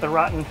gonna clean out the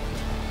rotten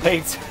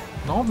baits.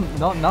 No.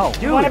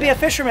 You want to be a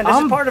fisherman? This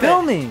is part of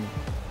filming.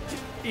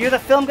 it. You're the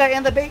film guy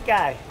and the bait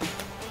guy.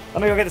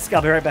 Let me go get the scale.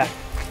 I'll be right back.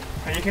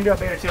 Or you can do a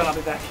bait or two, and I'll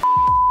be back.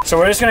 So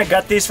we're just gonna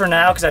gut these for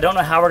now because I don't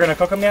know how we're gonna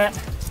cook them yet.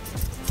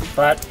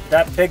 But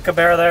that big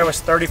Cubera there was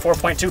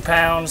 34.2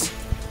 pounds.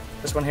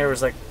 This one here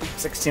was like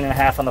 16 and a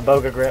half on the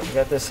boga grip. We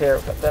got this here,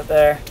 we got that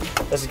there.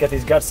 Let's just get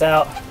these guts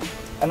out.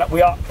 And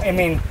we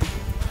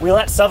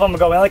let some of them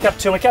go. We only kept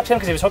two. We kept him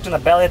because he was hooked in the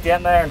belly at the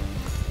end there. And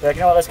we're like,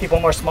 you know what, let's keep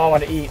one more small one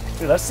to eat.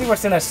 Dude, let's see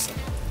what's in this.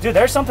 Dude,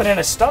 there's something in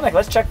his stomach.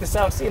 Let's check this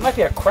out. See, it might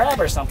be a crab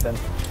or something.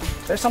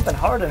 There's something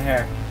hard in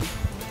here.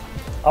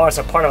 Oh, it's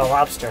a part of a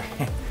lobster.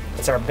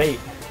 It's our bait.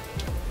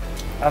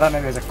 I thought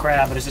maybe it was a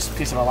crab, but it's just a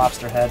piece of a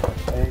lobster head.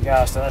 There you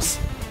go. So that's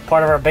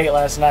part of our bait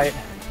last night.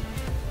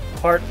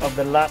 Part of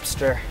the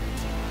lobster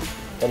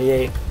that he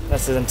ate.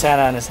 That's his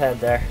antenna on his head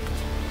there.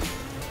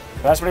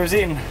 But that's what he was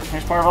eating.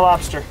 Here's part of a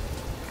lobster.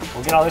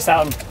 We'll get all this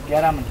out and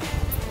get him, and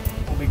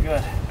we'll be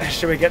good.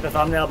 Should we get the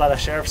thumbnail by the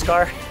sheriff's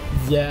car?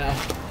 Yeah.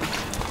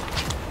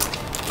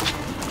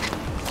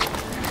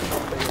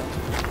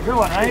 Good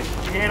one, right?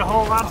 He ate a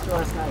whole lobster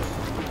last night.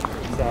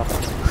 So.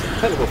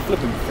 Hell of a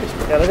flipping fish,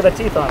 man. Yeah, look at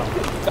the teeth on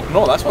him.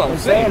 No, that's what I'm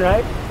saying.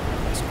 Right?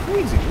 That's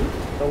crazy, dude.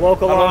 The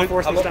local law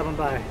enforcement stopping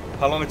by.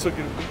 How long it took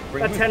you to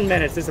bring About them? 10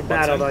 minutes. It's a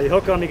battle though. You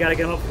hook them, you gotta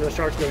get them up before the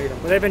sharks go eat them.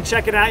 But they've been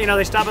checking out, you know,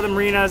 they stop at the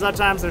marinas. A lot of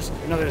times there's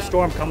a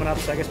storm coming up,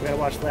 so I guess we gotta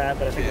watch that,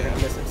 but I think we're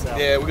gonna miss it, so.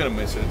 Yeah, we're gonna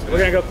miss it. We're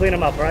gonna go clean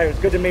them up, all right? It was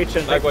good to meet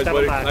you. Likewise,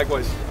 buddy.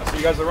 Likewise. I'll see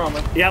you guys around,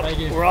 man.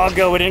 Yep, we're all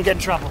good. We didn't get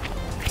in trouble.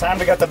 Time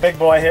to get the big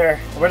boy here.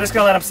 We're just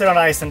gonna let him sit on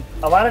ice, and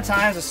a lot of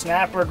times a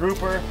snapper,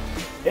 grouper,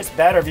 it's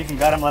better if you can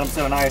gut him, let him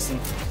sit on ice, and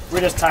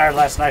we're just tired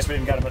last night, so we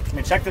didn't gut him. But I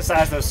mean, check the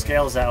size of those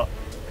scales out.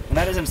 And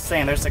that is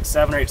insane. There's like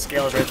 7 or 8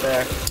 scales right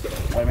there.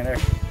 I mean, they're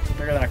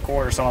bigger than a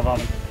quarter, some of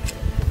them.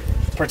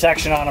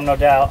 Protection on them, no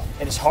doubt.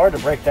 It is hard to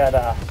break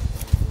that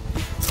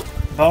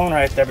bone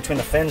right there between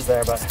the fins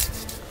there, but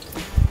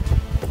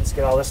let's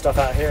get all this stuff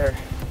out here.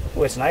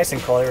 Oh, it's nice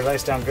and cold. It was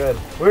iced down good.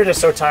 We were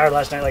just so tired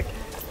last night. Like,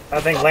 I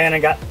think Landon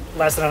got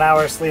less than an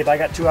hour of sleep. I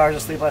got 2 hours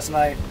of sleep last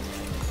night.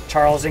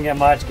 Charles didn't get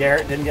much.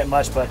 Garrett didn't get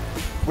much, but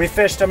we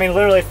fished. I mean,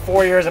 literally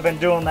 4 years I've been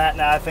doing that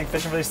now. I think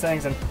fishing for these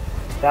things, and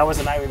that was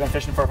the night we've been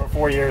fishing for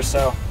 4 years.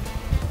 So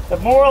the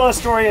moral of the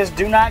story is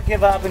do not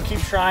give up and keep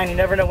trying. You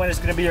never know when it's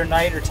going to be your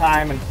night or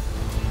time, and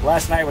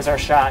last night was our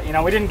shot. You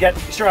know, we didn't get,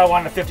 sure I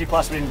wanted a 50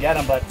 plus, we didn't get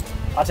them, but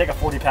I'll take a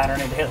 40 pounder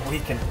any day of the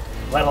week, and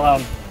let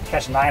alone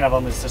catch 9 of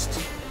them is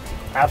just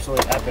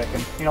absolutely epic.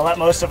 And you know, let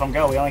most of them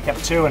go. We only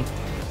kept 2, and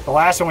the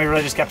last one we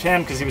really just kept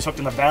him because he was hooked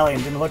in the belly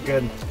and didn't look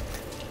good,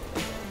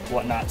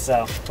 whatnot.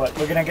 So, but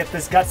we're gonna get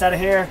this guts out of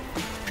here.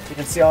 You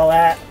can see all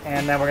that,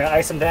 and then we're gonna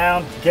ice them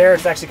down.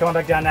 Garrett's actually coming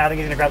back down now. I think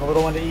he's gonna grab the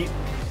little one to eat,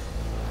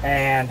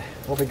 and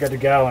we'll be good to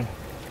go and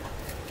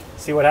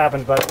see what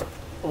happens. But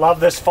love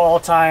this fall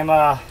time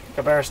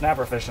Cubera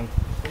snapper fishing.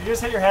 Did you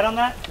just hit your head on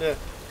that? Yeah.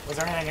 Was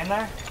there anything in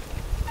there?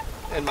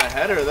 In my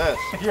head or this?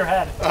 Your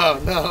head.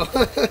 Oh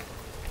no.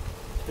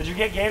 Did you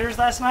get gators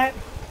last night?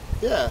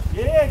 Yeah.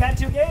 Yeah, I got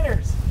 2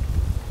 gators.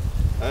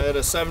 I had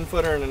a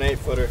 7-footer and an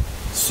 8-footer.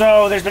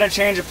 So there's been a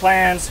change of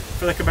plans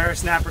for the Cubera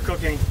snapper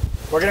cooking.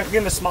 We're gonna cook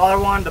in the smaller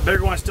one. The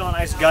bigger one's still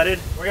nice gutted.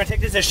 We're gonna take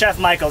this to Chef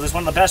Michael's. It's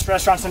one of the best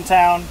restaurants in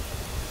town.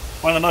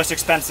 One of the most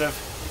expensive.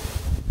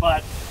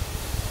 But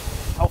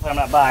hopefully I'm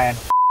not buying.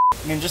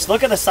 I mean, just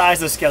look at the size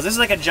of the scales. This is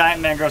like a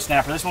giant mangrove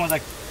snapper. This one was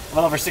like a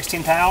little over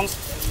 16 pounds.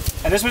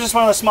 And this was just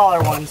one of the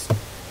smaller ones.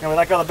 You know, we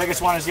let go of the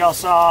biggest one, as y'all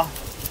saw.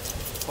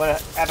 What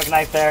an epic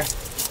night there.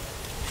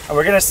 And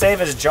we're gonna save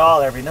his jaw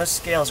there. I mean, those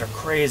scales are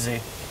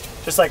crazy.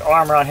 Just like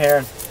armor on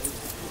here.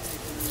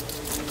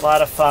 A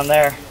lot of fun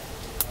there.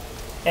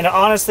 And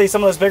honestly,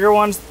 some of those bigger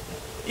ones,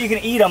 you can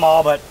eat them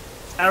all, but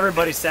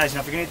everybody says, you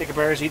know, if you're gonna eat the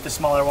Cuberas, eat the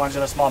smaller ones or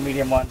the small,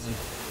 medium ones and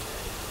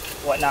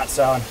whatnot.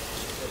 So, and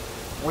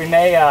we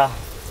may, I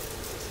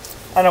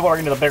don't know what we're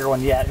gonna do with the bigger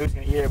one yet. Who's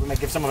gonna eat it? We may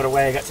give some of it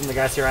away. I got some of the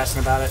guys here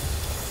asking about it.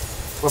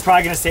 We're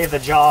probably gonna save the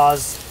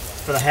jaws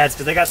for the heads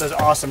because they got those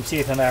awesome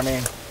teeth in there. I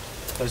mean,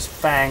 those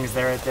fangs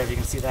there right there, if you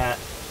can see that.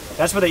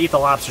 That's where they eat the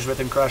lobsters with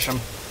and crush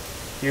them.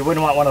 You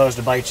wouldn't want one of those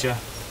to bite you,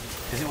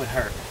 because it would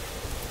hurt.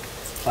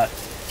 But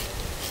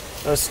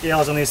those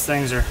scales on these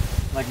things are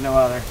like no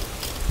other.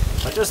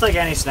 But just like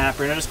any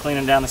snapper, just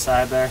cleaning down the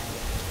side there.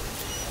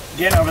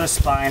 Getting over the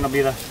spine will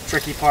be the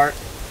tricky part.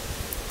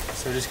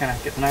 So just kind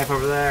of get the knife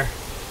over there,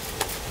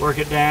 work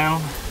it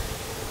down.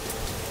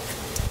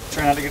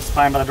 Try not to get the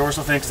spine by the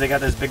dorsal fin because they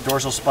got those big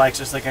dorsal spikes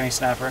just like any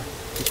snapper.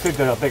 You could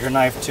go to a bigger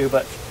knife too,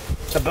 but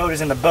the boat is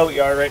in the boat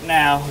yard right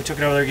now. We took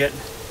it over there to get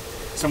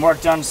some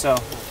work done, so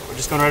we're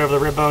just going right over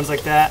the rib bones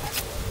like that.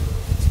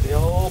 It's the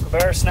old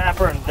Cubera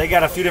Snapper, and they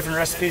got a few different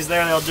recipes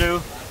there they'll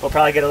do. We'll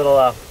probably get a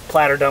little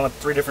platter done with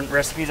 3 different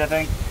recipes, I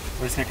think.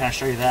 We're just gonna kind of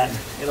show you that.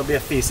 It'll be a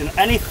feast. And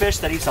any fish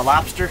that eats a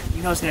lobster,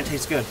 you know it's gonna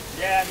taste good.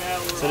 Yeah, no.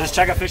 So just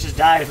check a fish's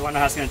diet if you want to know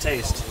how it's gonna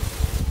taste.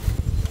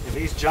 If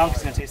it eats junk,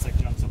 it's gonna taste like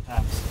junk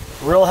sometimes.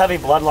 Real heavy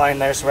bloodline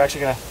there, so we're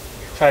actually gonna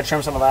try to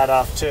trim some of that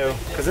off too.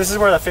 Because this is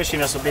where the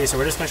fishiness will be, so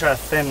we're just gonna try to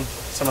thin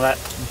some of that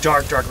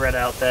dark red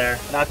out there.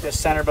 Knock this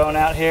center bone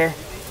out here.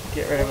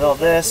 Get rid of all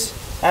this.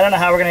 I don't know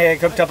how we're gonna get it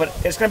cooked up, but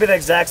it's gonna be the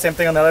exact same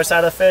thing on the other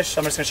side of the fish. So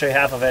I'm just gonna show you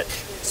half of it,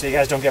 so you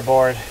guys don't get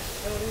bored.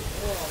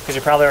 Because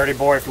you're probably already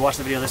bored if you watch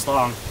the video this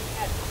long.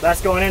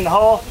 That's going in the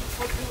hole.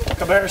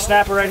 Cubera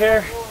Snapper right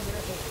here.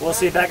 We'll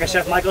see you back at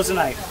Chef Michael's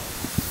tonight.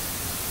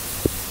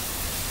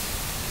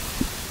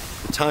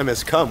 The time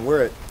has come.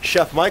 We're at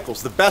Chef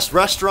Michael's, the best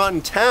restaurant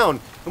in town,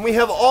 and we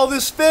have all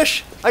this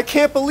fish. I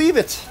can't believe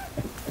it.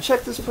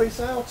 Check this place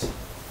out.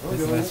 This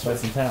is the best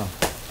place in town.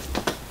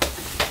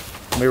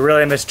 We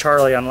really missed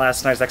Charlie on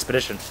last night's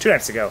expedition, 2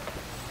 nights ago.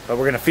 But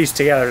we're gonna feast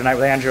together tonight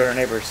with Andrew and our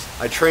neighbors.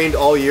 I trained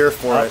all year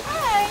for it.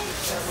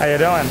 How you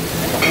doing?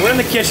 We're in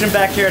the kitchen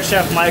back here at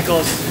Chef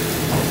Michael's.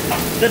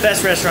 The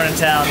best restaurant in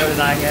town, no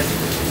denying it.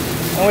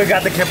 And we've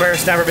got the Cubera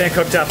Snapper being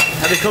cooked up.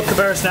 Have you cooked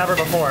Cubera Snapper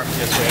before?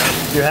 Yes, we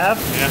have. You have?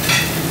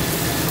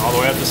 Yeah. All the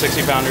way up to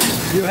 60 pounders.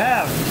 You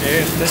have?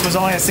 Yeah. This was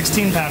only a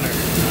 16 pounder.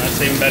 That's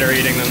even better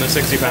eating than the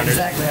 60 pounders.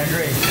 Exactly, I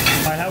agree.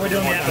 All right, how are we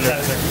doing the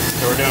appetizer?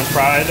 So we're doing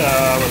fried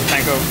with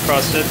panko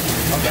crusted.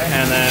 Okay.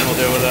 And then we'll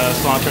do it with a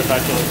cilantro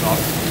Thai chili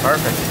sauce.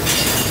 Perfect.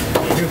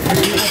 Do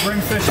people bring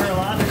fish here a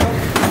lot to cook?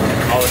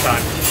 All the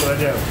time. That's what I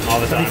do. All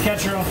the time. If you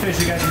catch your own fish,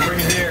 you guys can bring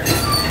it here.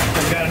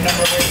 We've got a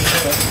number of ways to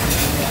do it.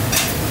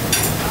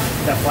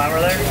 That flour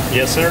there?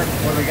 Yes, sir.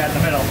 What do we got in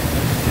the middle?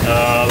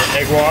 The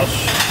egg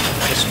wash,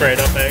 just straight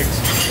up eggs.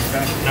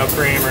 Okay. No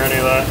cream or any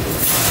of that.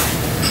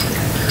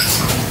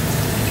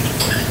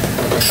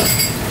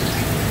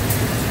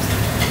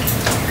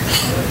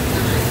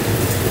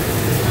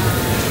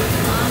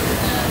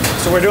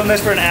 So we're doing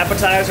this for an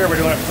appetizer, we're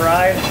doing it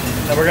fried,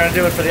 and we're gonna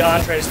do it for the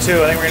entrees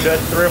too. I think we're gonna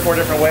do it 3 or 4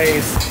 different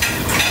ways.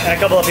 And a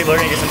couple of people are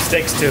gonna get some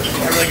steaks too.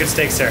 Got really good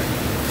steaks here.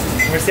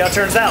 We're gonna see how it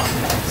turns out.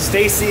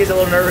 Stacy is a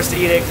little nervous to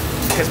eat it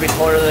because we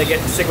told her that they get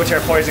ciguatera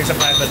poisoning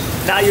sometimes, but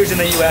not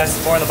usually in the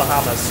US, more in the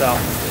Bahamas, so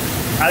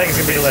I think it's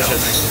gonna be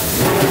delicious.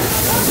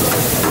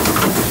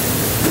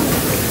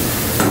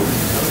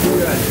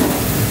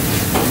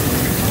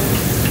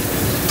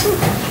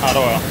 Hot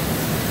oil.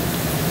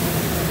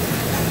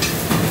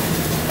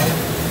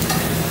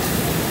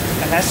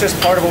 And that's just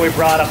part of what we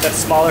brought up, that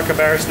smaller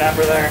Cubera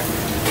Snapper there.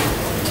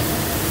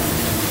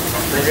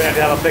 We're gonna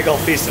have a big old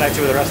feast tonight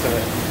too with the rest of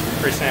it.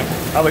 Free sample.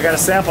 Oh, we got a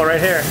sample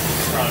right here.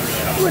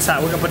 Ooh, it's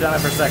hot. We're gonna put it down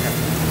there for a second.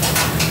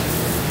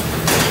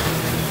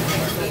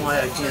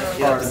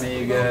 Get up to me,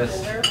 you guys.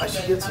 I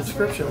should get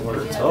subscription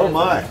alerts. Oh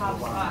my.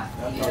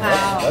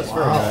 That's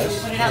very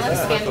nice. That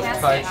looks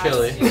fantastic. Thai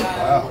chili.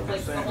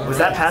 Was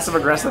that passive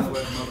aggressive? No,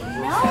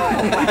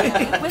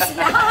 it was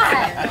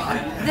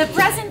not. The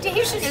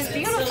presentation is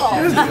beautiful.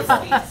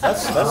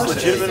 That's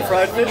legitimate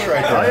fried fish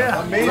right there. Oh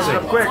yeah, Amazing.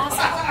 Up quick.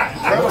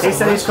 He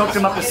said he's cooked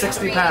him up to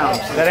 60 pounds.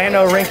 That ain't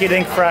no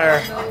rinky-dink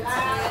fryer.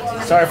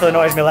 Sorry for the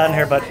noise me loud in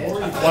here, but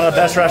one of the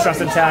best restaurants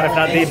in town, if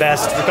not the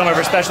best. We come over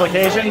for special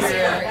occasions.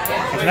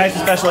 And tonight's a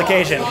special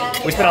occasion.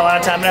 We spent a lot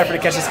of time and effort to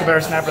catch this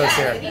Cubera Snapper this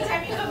year.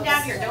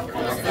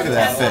 Look at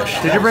that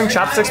fish. Did you bring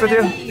chopsticks with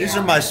you? These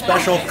are my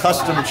special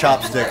custom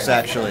chopsticks,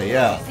 actually,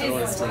 yeah.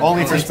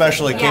 Only for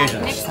special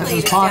occasions. This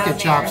is pocket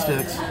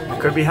chopsticks. It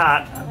could be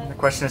hot. The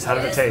question is, how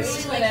did it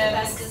taste?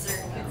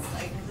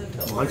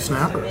 Like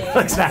snapper.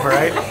 Like snapper,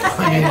 right?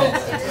 I mean,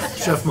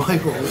 Chef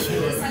Michael's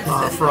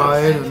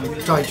fried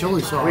and Thai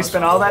chili sauce. We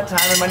spent all that time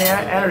and money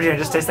and energy and it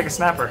just tastes like a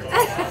snapper.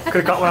 Could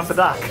have caught one off the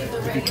dock.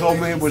 If you told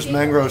me it was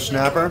mangrove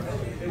snapper,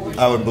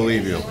 I would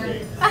believe you.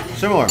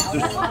 Similar.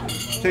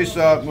 Just tastes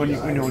when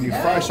you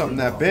fry something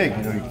that big,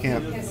 you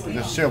can't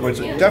necessarily. But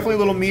it's definitely a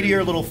little meatier,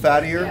 a little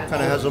fattier.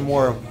 Kind of has a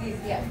more,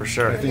 for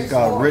sure, I think,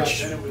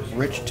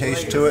 rich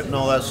taste to it and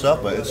all that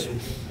stuff. But it's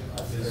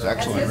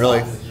excellent,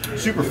 really.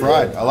 Super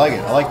fried. I like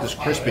it. I like this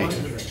crispy.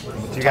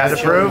 Do you guys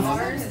approve?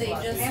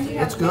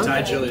 It's good.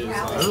 Thai chili.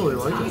 I really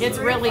like it. It's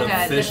really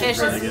good. The fish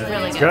is really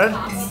good. Good?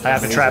 I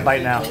have to try a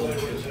bite now.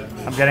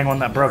 I'm getting one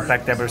that broke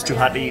back there, but it was too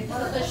hot to eat.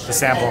 The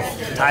sample.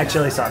 Thai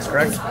chili sauce,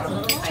 correct?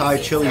 Thai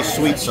chili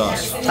sweet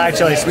sauce. Thai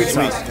chili sweet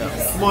sauce.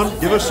 Come on,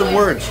 give us some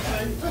words.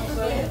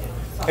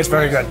 It's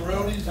very good.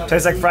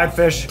 Tastes like fried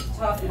fish.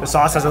 The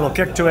sauce has a little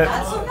kick to it.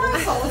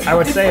 I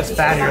would say it's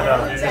fattier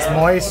though. It's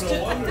moist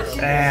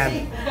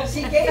and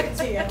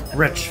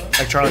rich,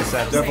 like Charlie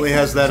said. Definitely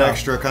has that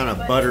extra kind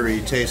of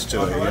buttery taste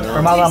to it, you know?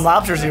 From all them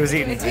lobsters he was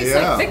eating. It tastes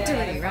like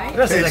victory, right?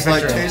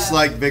 Tastes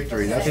like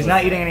victory. That's He's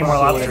not eating any more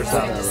lobsters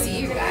though.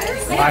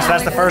 Alright, so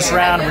that's the first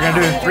round. We're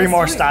gonna do 3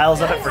 more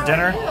styles of it for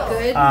dinner.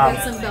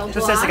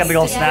 Just tastes like a big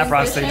old snapper,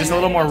 honestly. Just a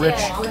little more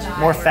rich,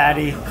 more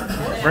fatty,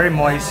 very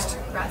moist.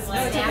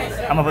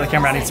 I'm gonna put the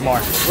camera on, eat some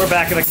more. We're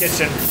back in the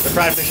kitchen. The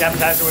fried fish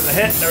appetizer was a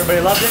hit.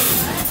 Everybody loved it.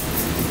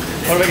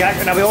 What do we got?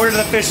 Now we ordered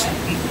the fish,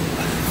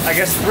 I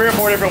guess 3 or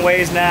 4 different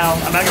ways now.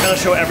 I'm not gonna be able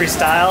to show every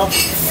style. I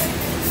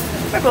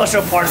might be able to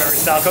show part of every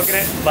style cooking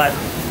it, but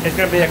it's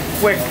gonna be a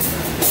quick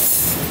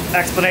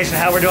explanation of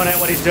how we're doing it,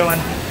 what he's doing.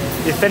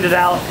 You thinned it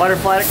out,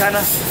 butterflied it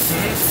kinda.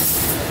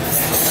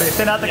 So you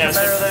thin out the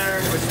Cubera there,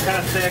 which is kind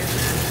of thick.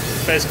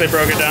 Basically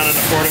broke it down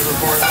into 4 different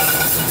portions.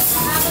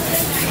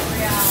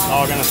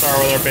 All gonna start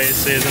with our base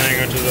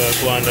seasoning, which is a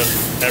blend of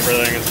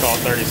everything. It's called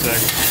 36.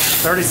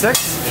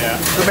 36?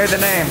 Yeah. Who made the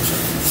name?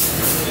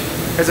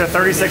 Is there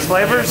 36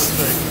 flavors?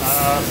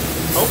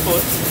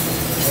 Hopefully.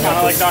 It's kind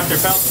of like Dr.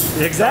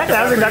 Pepper. Exactly.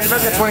 I was like, Dr.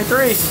 Pepper got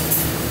 23.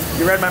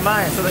 You read my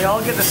mind. So they all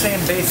get the same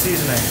base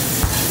seasoning.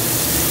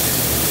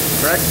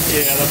 Correct?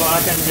 Yeah, the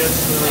blackened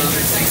gets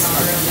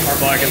our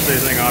blackened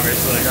seasoning,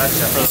 obviously.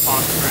 Gotcha. For the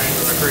Pontchartrain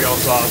or the Creole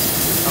sauce.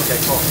 Okay,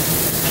 cool.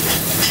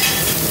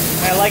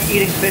 I like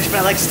eating fish, but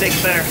I like steak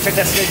better. Check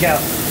that steak out.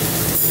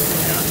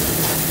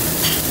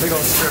 Big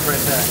old strip right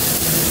there.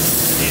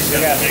 He's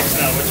got mixed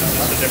nut, which is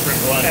just a different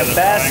blend.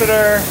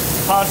 Ambassador,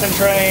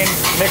 Pontchartrain,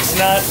 mixed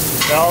nut.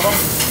 Got all of them?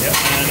 Yep,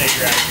 and an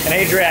Adriatic. An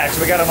Adriatic, so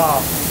we got them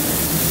all.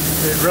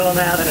 You're grilling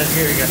now, then it's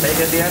here. You gonna bake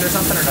it at the end or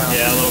something, or no?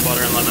 Yeah, a little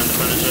butter and lemon to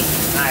finish it.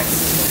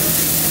 Nice.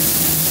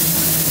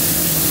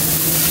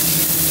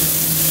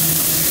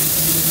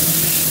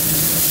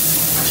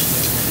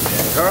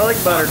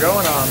 Garlic butter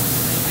going on.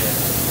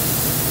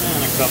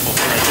 And a couple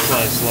fresh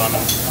sliced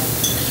lemons.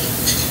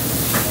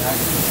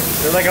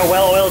 There's like a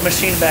well-oiled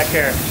machine back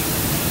here.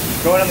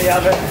 Going in the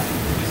oven.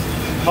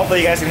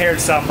 Hopefully you guys can hear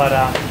it some, but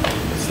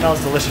it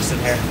smells delicious in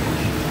here.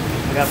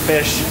 We got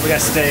fish, we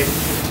got steak,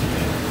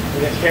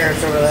 we got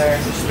carrots over there,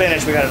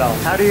 spinach, we got it all.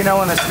 How do you know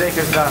when the steak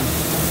is done?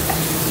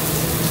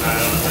 I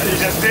don't know. You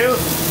just do?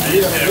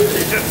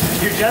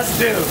 You just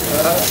do.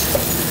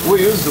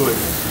 We used to it.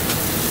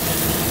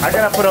 I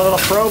gotta put a little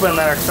probe in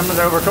there because sometimes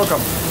I overcook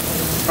them.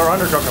 Or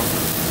undercook them.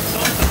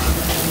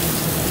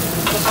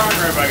 The farm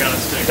rib I got a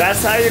steak.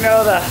 That's how you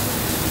know the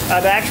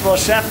actual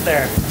chef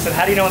there. Said,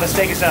 how do you know when the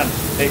steak is done?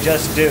 They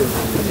just do.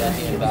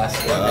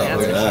 Wow,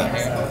 look at that.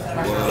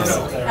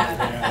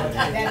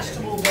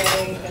 Vegetable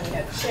bake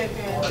and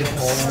chicken.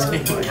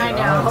 I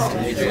know.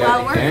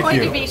 Well, we're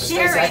going to be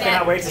sharing I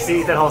cannot wait to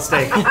see that whole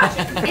steak.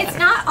 It's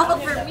not all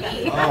for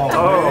me.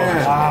 Oh,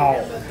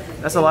 wow.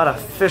 That's a lot of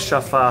fish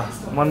off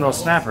one little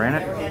snapper, ain't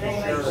it?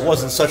 It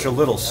wasn't such a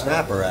little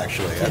snapper,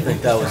 actually. I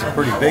think that was a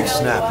pretty big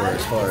snapper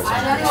as far as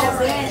I'm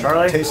concerned.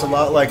 Charlie? It tastes a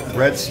lot like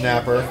red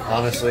snapper,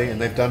 honestly, and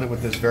they've done it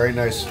with this very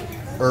nice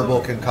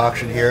herbal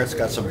concoction here. It's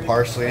got some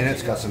parsley in it,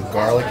 it's got some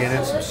garlic in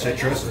it, some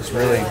citrus. It's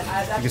really,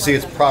 you can see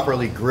it's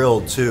properly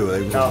grilled too.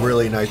 It was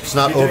really nice. It's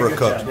not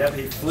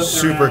overcooked.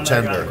 Super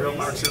tender.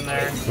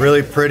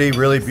 Really pretty,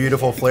 really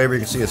beautiful flavor. You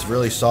can see it's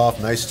really soft,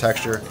 nice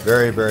texture.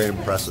 Very, very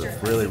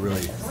impressive. Really,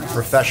 really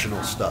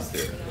professional stuff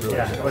here. Really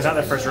Yeah, it was not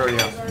the first rodeo.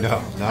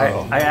 No, not at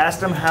all. I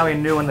asked him how he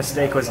knew when the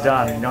steak was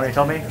done. You know what he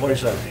told me? What did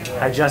he say?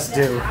 I just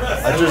do.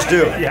 I just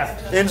do. Yeah.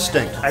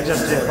 Instinct. I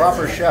just do.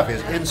 Proper chef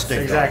is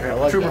instinct. Exactly. I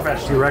like True that.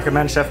 professional. Do you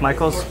recommend Chef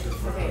Michael's?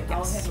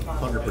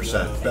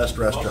 100%. Best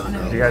restaurant Do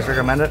ever. you guys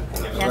recommend it?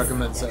 Yes.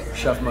 Recommend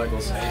Chef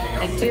Michael's.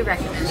 I do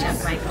recommend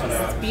Chef Michael's.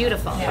 It's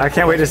beautiful. I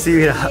can't wait to see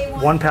you eat a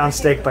 1 pound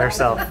steak by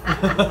yourself.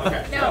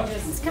 No,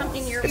 it's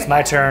coming your way. It's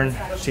my turn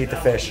to eat the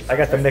fish. I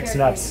got the mixed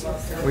nuts.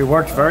 We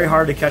worked very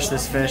hard to catch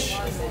this fish.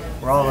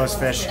 We're all those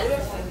fish.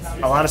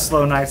 A lot of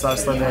slow nights, a lot of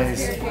slow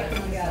days.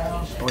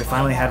 But we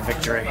finally had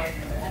victory.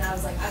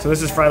 So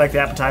this is fried like the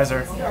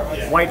appetizer.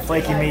 White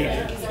flaky meat.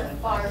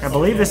 I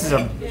believe this is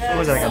what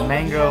was it, like a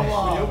mango?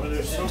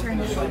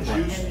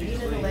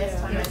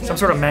 Some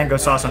sort of mango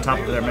sauce on top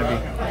of it there, maybe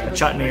a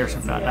chutney or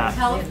something. Not.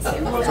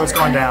 So it's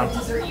going down.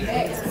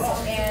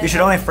 You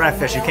should only fry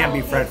fish. You can't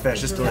beat fried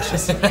fish. It's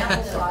delicious.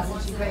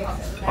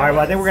 All right, well,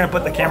 I think we're gonna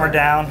put the camera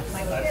down.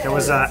 It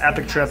was an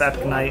epic trip,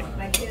 epic night.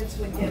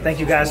 Thank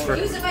you guys for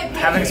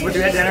having us with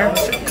you at dinner.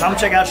 Come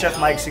check out Chef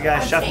Mike's, you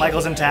guys. Chef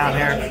Michael's in town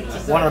here.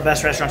 One of the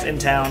best restaurants in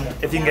town.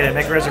 If you can get it,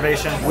 make a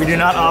reservation. We do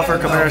not offer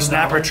Cubera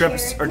Snapper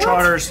trips or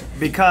charters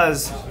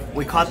because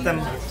we caught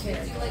them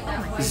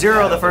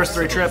 0 the first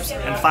 3 trips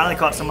and finally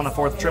caught some on the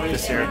 4th trip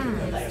this year.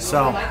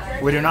 So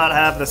we do not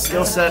have the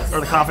skill set or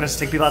the confidence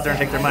to take people out there and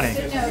take their money.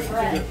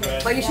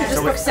 But you should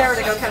just book Sarah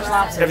to go catch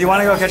lobsters. If you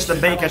want to go catch the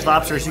bait, catch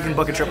lobsters, you can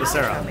book a trip with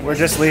Sarah. We're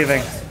just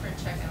leaving.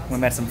 We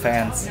met some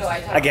fans.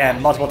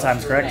 Again, multiple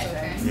times, correct?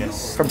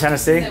 Yes. From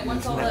Tennessee?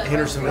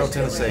 Hendersonville,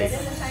 Tennessee.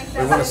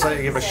 We want to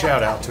give a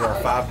shout out to our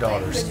 5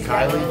 daughters,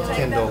 Kylie,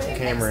 Kendall,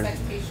 Cameron,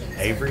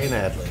 Avery, and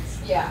Adley.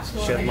 Yeah.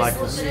 Chef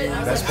Michael's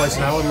best place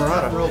in Iowa,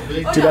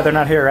 Marina. Too bad they're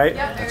not here, right?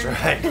 That's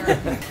right.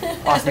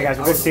 Awesome, guys.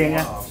 We're good seeing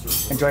you.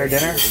 Enjoy your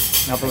dinner. And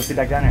hopefully we'll see you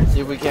back down here. See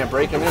if we can't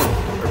break them in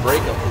or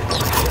break them.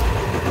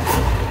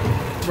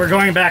 We're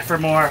going back for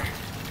more.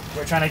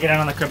 We're trying to get in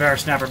on the Cubera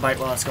Snapper bite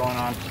while it's going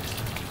on.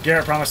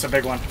 Garrett promised a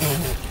big one.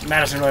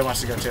 Madison really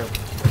wants to go too.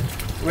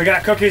 We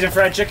got cookies and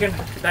fried chicken.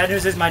 The bad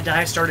news is my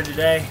diet started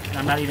today, and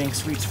I'm not eating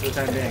sweets for the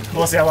time being.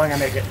 We'll see how long I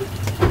make it.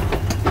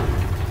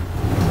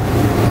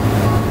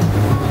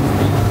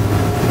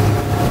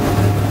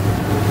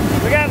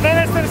 We got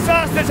venison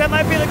sausage. That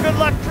might be the good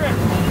luck trick.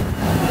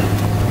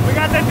 We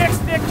got the Nick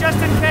stick just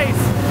in case.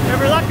 If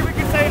we're lucky, we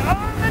can say,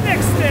 "Oh, the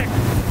Nick stick."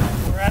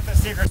 We're at the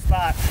secret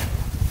spot.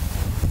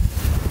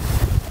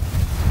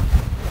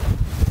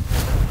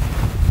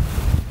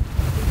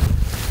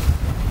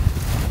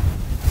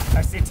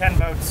 I see 10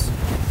 boats,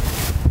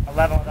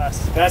 11 with us.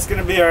 That's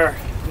going to be our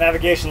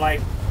navigation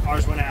light.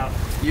 Ours went out.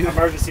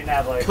 Emergency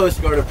nav light.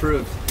 Coast Guard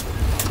approved.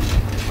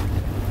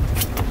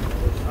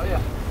 Oh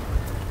yeah.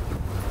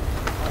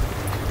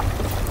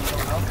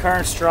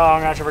 Current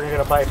strong. Not sure we're going to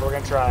get a bite, but we're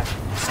going to try.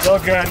 Still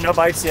good. No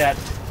bites yet.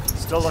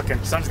 Still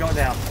looking. Sun's going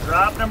down.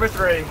 Drop number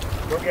 3.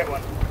 Go get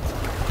one.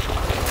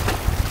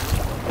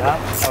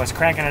 Yeah, I was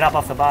cranking it up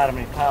off the bottom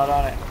and he piled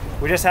on it.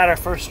 We just had our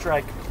first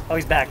strike. Oh,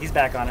 he's back. He's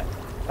back on it.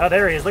 Oh,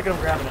 there he is. Look at him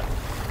grabbing it.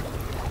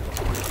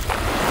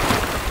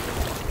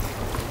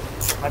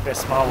 Might be a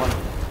small one.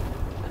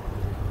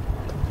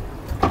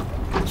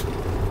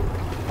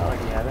 Oh, like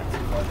he had it.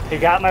 He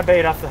got my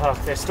bait off the hook.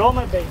 They stole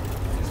my bait.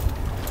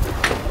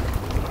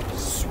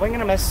 Swing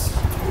and a miss.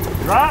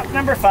 Drop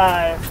number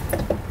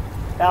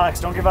 5. Alex,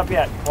 don't give up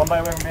yet. One by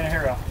away from being a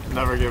hero.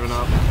 Never giving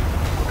up.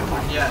 Come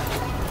on. Yeah.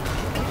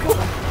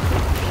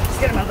 Let's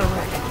get him out of the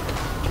way.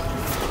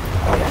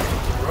 Oh, yeah.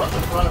 We're up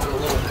in front of it a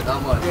little bit,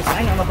 not much. You're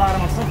hanging on the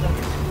bottom of something.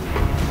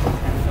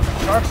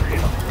 Sharks are you.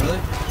 Really?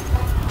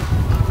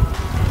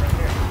 Right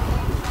here.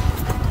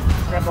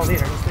 Grab the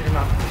leader. Let's lead him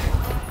up.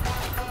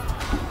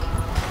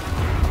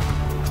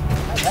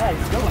 Not bad.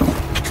 He's going.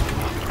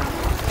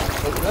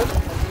 Looks good?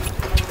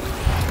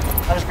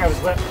 I just grabbed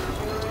his lip.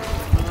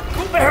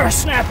 Cubera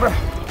Snapper.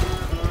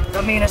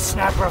 The meanest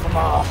snapper of them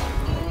all.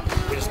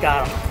 We just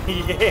got him.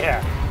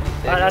 Yeah.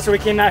 That's what we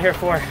came out here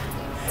for.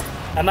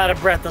 I'm out of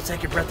breath. They'll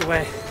take your breath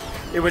away.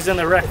 It was in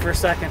the wreck for a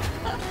second.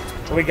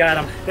 We got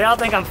him. They all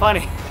think I'm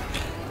funny.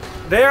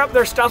 They're up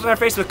there stuffing their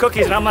face with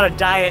cookies and I'm on a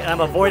diet and I'm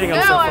avoiding them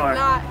so far.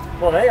 No, I'm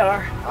not. Well, they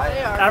are.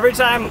 They are. Every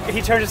time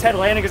he turns his head,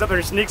 Landon goes up there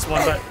and sneaks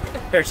one. But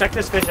here, check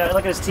this fish out.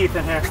 Look at his teeth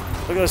in here.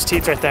 Look at those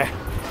teeth right there.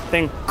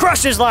 Thing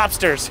crushes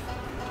lobsters.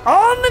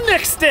 On the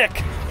Nick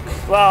stick.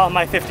 Well,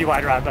 my 50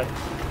 wide rod, but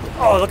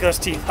oh, look at those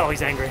teeth. Oh,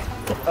 he's angry.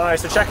 All right,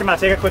 so check him out.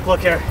 Take a quick look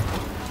here.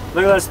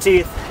 Look at those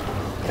teeth.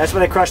 That's where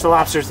they crush the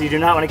lobsters. So you do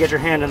not want to get your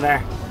hand in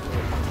there.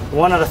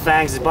 One of the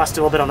fangs is busted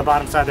a little bit on the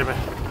bottom side there, but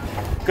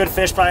good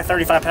fish, probably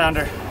 35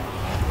 pounder.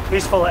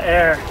 He's full of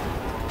air.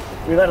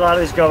 We let a lot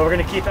of these go, but we're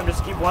gonna keep him,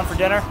 just keep one for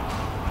dinner.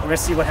 We're gonna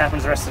see what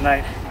happens the rest of the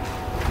night.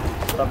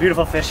 A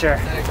beautiful fish here.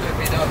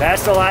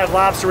 That's the live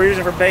lobster we're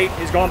using for bait.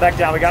 He's going back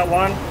down. We got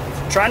one,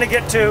 trying to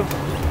get 2,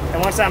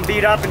 and once I'm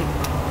beat up and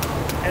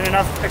in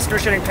enough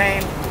excruciating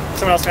pain,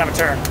 someone else can have a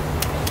turn.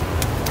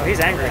 Oh, he's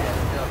angry.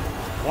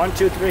 1,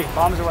 2, 3,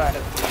 bombs away.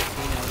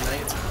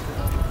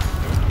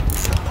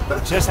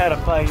 Just had a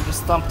bite, he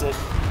just thumped it.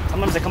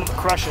 Sometimes they come up and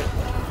crush it.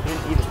 He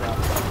didn't eat it though.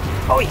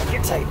 Oh,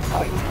 you're tight.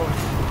 Oh, he's going.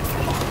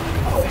 Come on.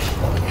 Oh,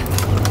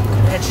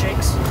 head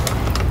shakes.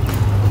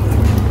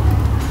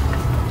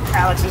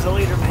 Alex is the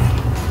leader, man.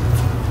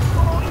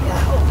 Oh,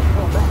 yeah. Oh,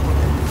 going back with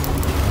it.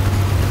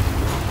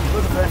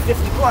 Looking for that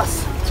 50 plus.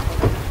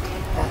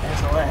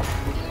 There's the lead.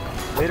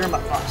 Leader him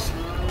up, boss.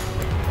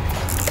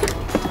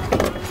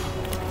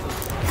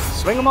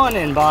 Swing him on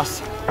in,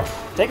 boss.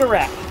 Take a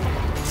wrap.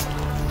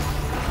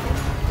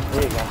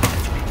 There you go.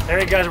 There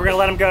he goes. We're going to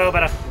let him go,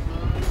 about a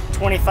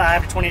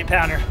 25 to 28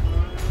 pounder.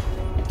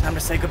 Time to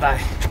say goodbye.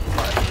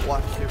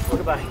 Watch your foot.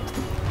 Goodbye.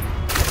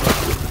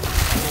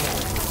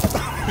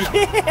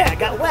 Yeah,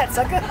 got wet,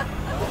 sucker.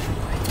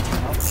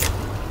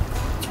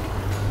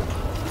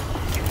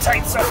 Get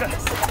tight, sucker.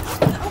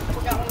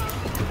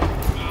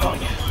 Oh,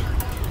 yeah.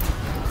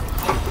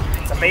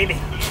 It's a baby.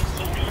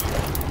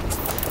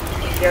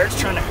 Garrett's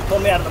trying to pull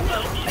me out of the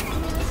boat.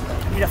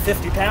 I need a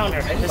 50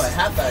 pounder. I need my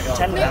hat back on.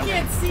 10 We pounder.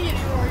 can't see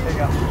anymore. There you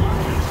go.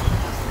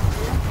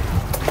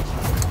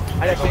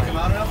 I gotta Take him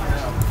out enough or no?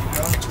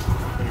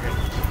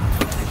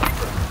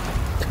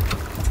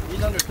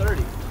 He's under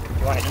 30.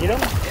 You want to eat him?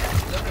 Yeah,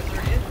 he's under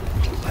 30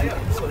 inches. I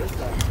gotta pull this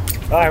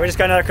guy. All right, we just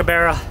got another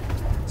Cubera,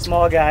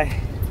 small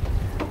guy.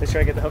 Let's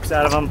try to get the hooks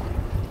out of him.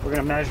 We're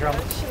gonna measure him.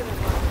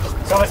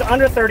 So if it's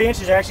under 30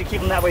 inches, you actually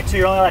keep them that way too.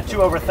 You're only allowed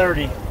 2 over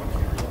 30.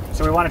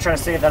 So we want to try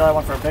to save that other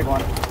one for a big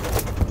one.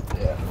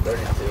 Yeah,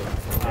 32.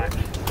 All right,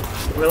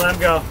 we'll let him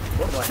go.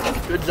 Oh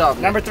boy. Good job.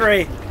 Man. Number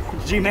 3,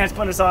 G-Man's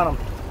putting us on him.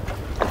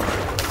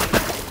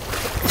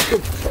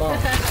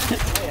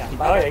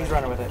 Oh yeah, he's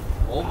running with it.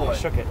 Oh boy.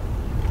 Shook it.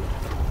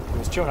 He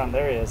was chewing on him.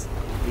 There he is.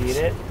 Eat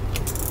it.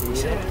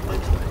 Eat it.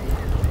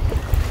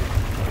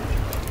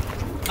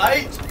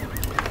 Tight.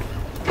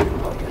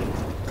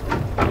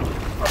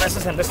 this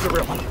is him. This is the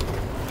real one.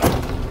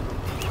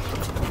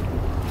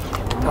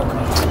 Oh,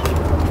 God.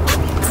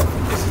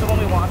 This is the one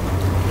we want.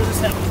 This is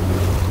him.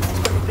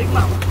 Big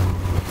mouth.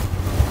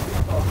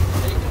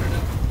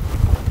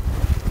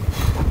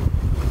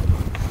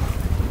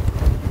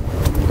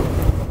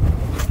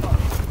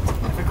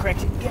 Every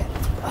crank you can get.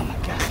 Oh my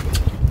God.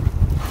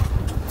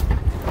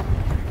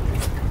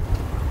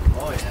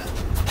 Oh yeah.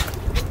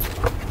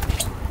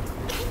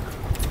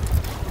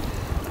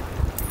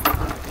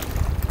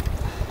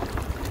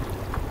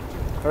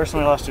 First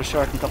one we lost to a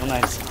shark in a couple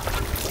nights.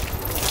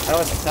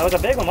 That was a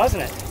big one,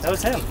 wasn't it? That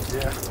was him.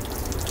 Yeah.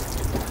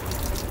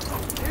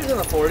 He was in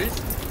the 40s.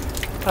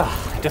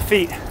 Oh,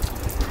 defeat.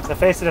 The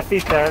face of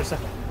defeat there.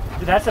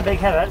 Dude, that's a big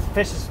head. That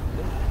fish is.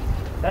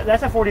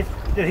 That's a 40.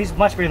 Dude, he's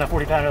much bigger than a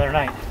 40 pounder the other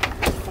night.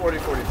 40,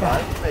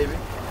 45, maybe.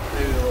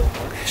 Maybe a little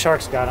more.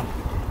 Sharks got him.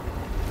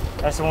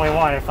 That's the one we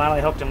wanted.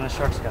 Finally hooked him and the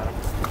sharks got him.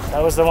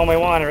 That was the one we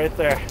wanted right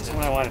there. That's the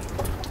one I wanted.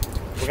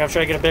 We're gonna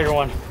try to get a bigger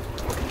one.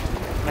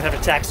 Might have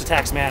to tax the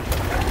tax man.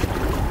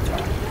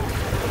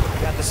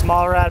 Got the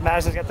small rod,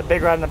 Madison's got the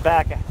big rod in the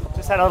back.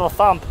 Just had a little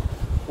thump.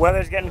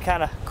 Weather's getting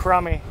kind of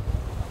crummy.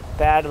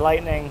 Bad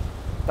lightning,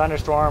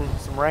 thunderstorm,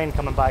 some rain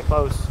coming by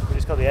close. We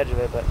just got the edge of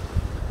it, but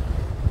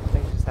I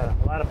think we just had a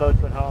lot of boats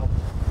went home.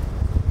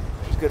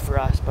 Which is good for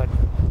us, but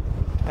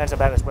depends how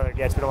bad this weather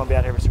gets. We don't want to be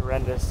out here if it's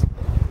horrendous.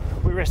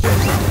 We risked it.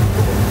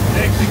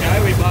 Nick, the guy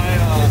we buy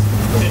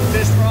big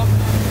fish from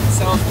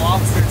sells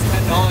lobsters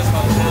 $10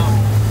 by the pound.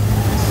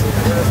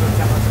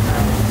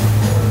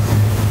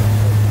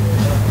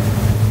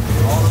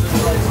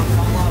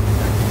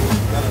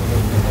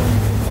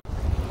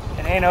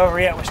 It ain't over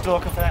yet. We're still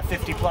looking for that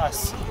 50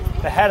 plus.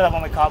 The head of the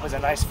one we caught was a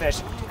nice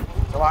fish.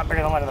 It's a lot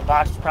bigger than the one in the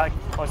box. It's probably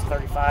close to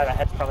 35. That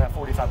head's probably a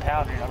 45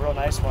 pounder. A real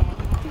nice one.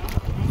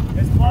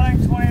 It's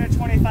blowing 20 to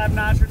 25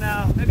 knots right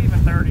now, maybe even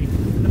 30.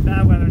 The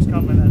bad weather's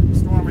coming. That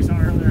storm we saw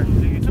earlier.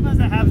 Sometimes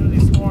that happens with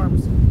these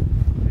storms.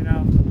 You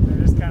know,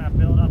 they just kind of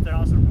build up there.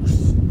 Also,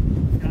 whoosh,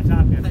 get on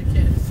top of you. I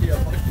can't see a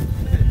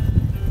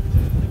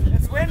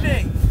It's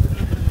windy,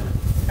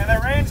 and the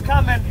rain's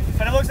coming,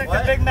 but it looks like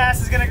the big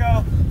mass is gonna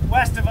go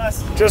west of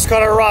us. Just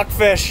caught a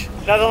rockfish.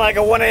 Nothing like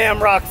a 1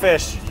 a.m.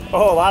 rockfish.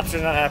 Oh,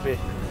 lobster's not happy.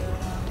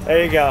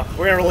 There you go.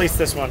 We're gonna release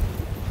this one.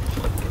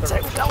 It's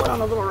like, we got one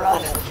on a little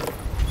rod.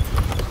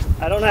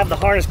 I don't have the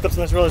harness clips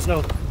on this reel. There's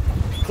no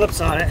clips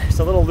on it. It's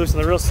a little loose in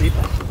the reel seat,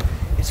 but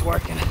it's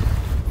working.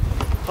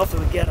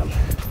 Hopefully we get them.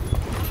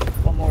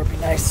 One more would be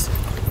nice.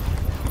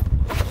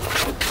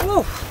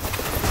 Woo!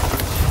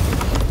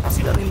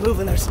 See nothing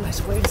moving. There's some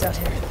nice waves out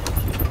here.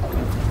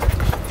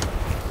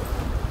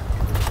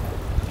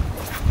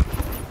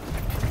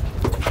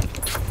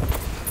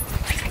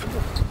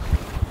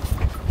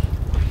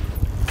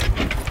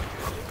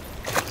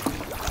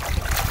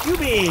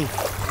 QB!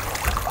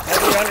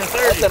 Maybe under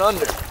 30. That's an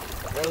under.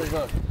 Really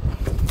good.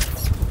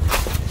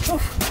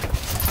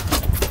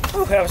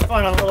 Ooh, that was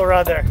fun on a little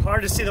rod there.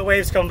 Hard to see the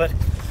waves come, but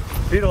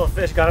beautiful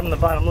fish. Got him in the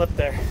bottom lip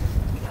there.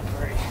 Not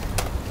very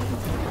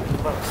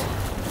close.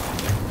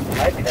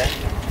 Might be there.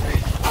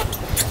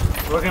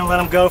 We're gonna let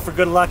him go for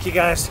good luck, you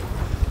guys.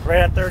 Right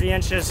at 30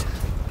 inches.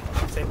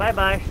 Say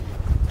bye-bye.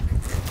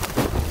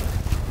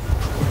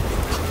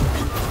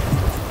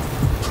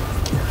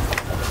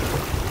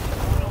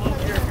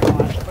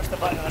 Push the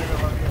button and let her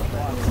go over here if you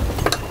want.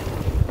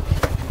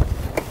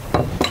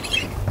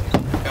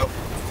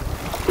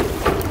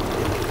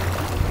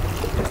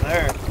 It's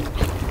there.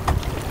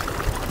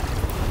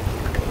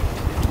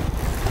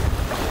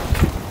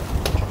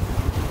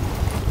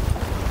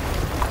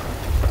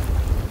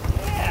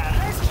 Yeah,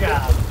 nice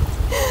job.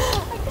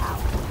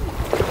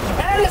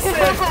 Madison, you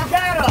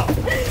got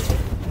him.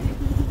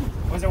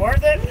 Was it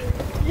worth it?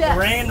 Yes. The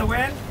rain, the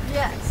wind?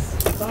 Yes.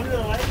 It's under the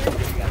light here?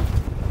 Here you go.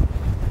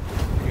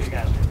 Here you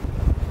got it.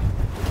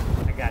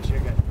 I got you,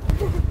 you're good.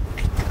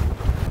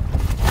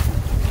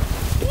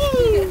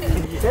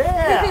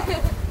 Yeah!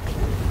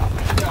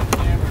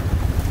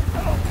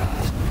 Oh,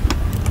 God.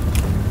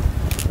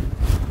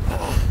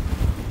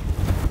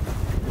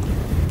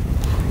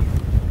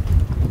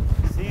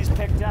 Seas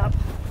picked up.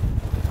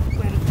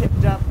 Wind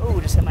picked up. Oh,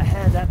 just hit my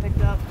head. That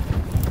picked up.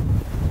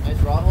 Nice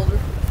rod holder.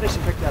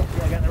 Fishing picked up.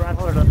 Yeah, I got the rod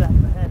holder to the back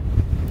of the head.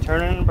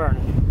 Turning and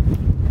burning.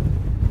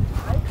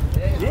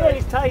 Yeah,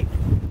 he's tight.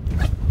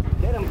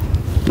 Get him.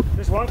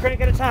 Just one crank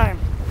at a time.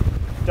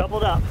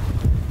 Doubled up.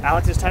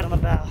 Alex is tight on the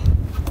bow.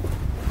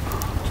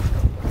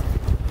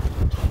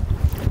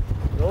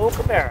 Go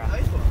Cubera.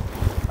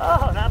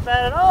 Oh, not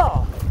bad at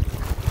all.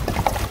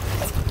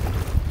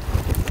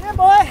 Yeah,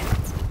 boy.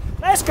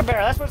 Nice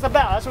Cubera. That's what it's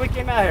about. That's what we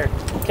came out here.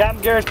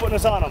 Captain Gary's putting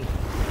us on him.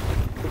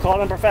 We called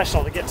him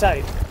professional to get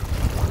tight.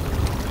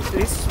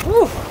 He's,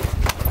 woo.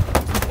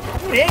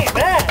 Dude, he ain't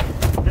bad.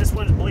 This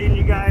one's bleeding,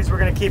 you guys. We're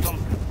going to keep him.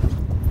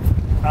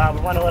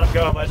 We want to let him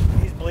go, but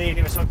he's bleeding.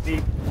 He was hooked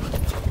deep.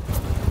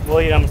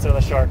 We'll eat him instead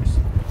of the sharks.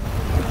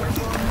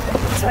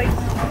 Tight.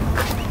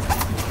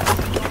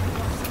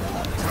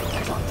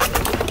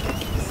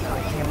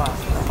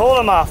 Pull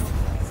him off.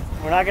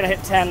 We're not going to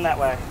hit 10 that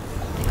way.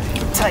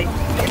 Tight.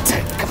 Get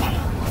tight. Come on.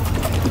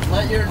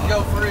 Let yours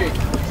go free.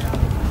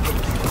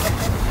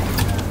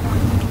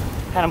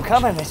 Had them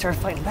coming, they started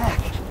fighting back.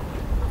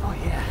 Oh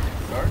yeah.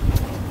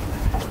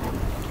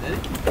 Did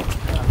he?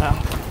 I don't know.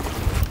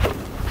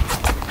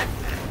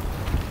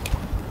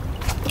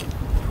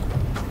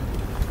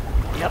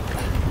 Yep.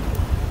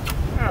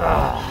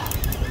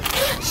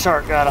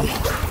 Shark got him.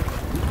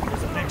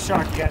 There's a big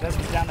shark. Yeah, that's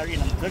what's down there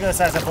eating him. Look at the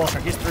size of that bull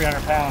shark. He's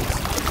 300 pounds.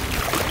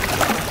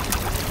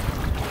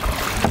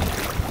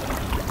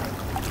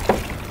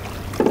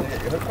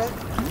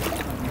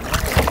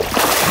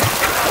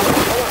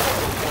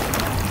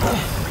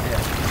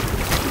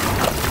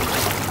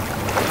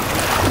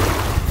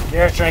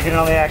 Derek's drinking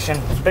on the action.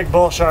 Big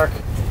bull shark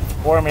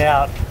wore me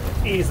out.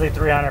 Easily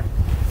 300,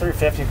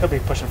 350. Could be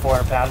pushing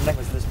 400 pounds. I think it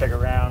was this big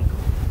around.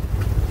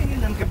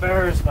 And them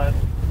Cuberas, but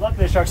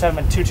luckily the sharks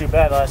haven't been too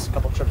bad the last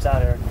couple trips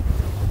out here.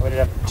 We did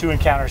have 2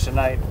 encounters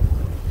tonight.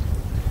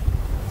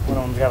 One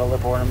of them's got a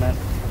lip ornament.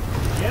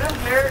 Get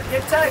him, Derek.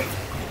 Get tight.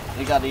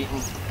 He got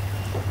eaten.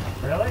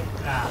 Really?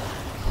 Nah.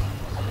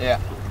 Yeah.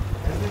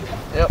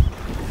 Yep.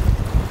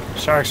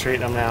 Sharks are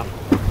eating them now.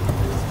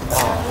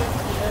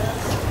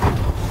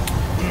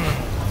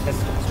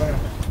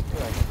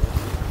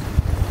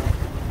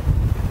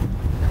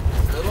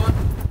 Good one?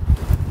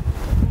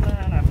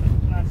 Nah,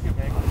 not too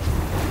big.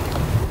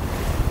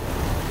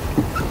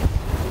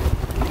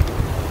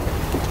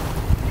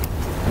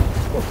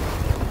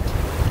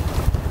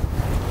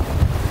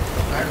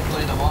 Tired of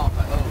playing them off, I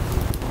hope.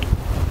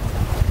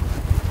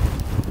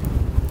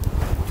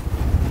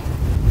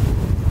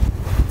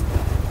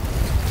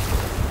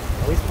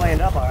 At least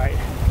playing up all right.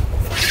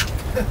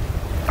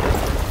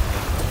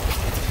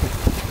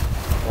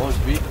 Always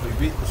we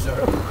beat the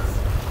shark.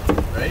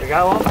 Right? We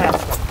got one past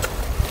them.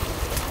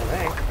 I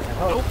think. I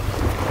hope.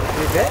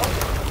 You did?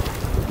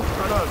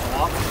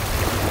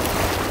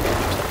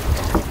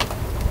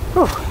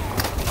 Whew.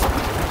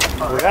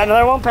 We got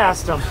another one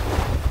past them.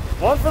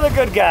 One for the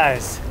good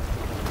guys.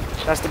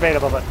 That's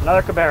debatable, but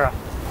another Cubera.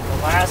 The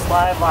last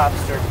live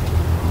lobster.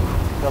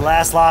 The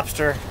last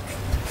lobster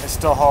is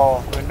still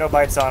whole. With no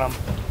bites on him.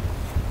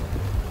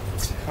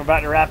 We're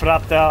about to wrap it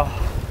up though.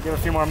 Give it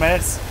a few more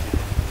minutes.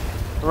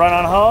 Run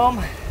on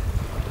home.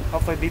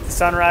 Hopefully beat the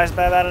sunrise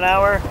by about an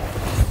hour.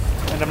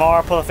 And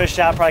tomorrow pull the fish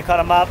out, probably cut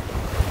them up.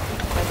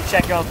 Maybe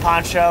check in with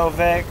Poncho,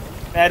 Vic,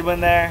 Edwin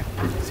there.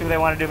 See what they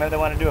want to do. Maybe they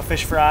want to do a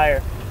fish fry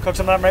or cook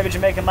something up. Maybe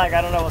Jamaican Mike.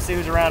 I don't know. We'll see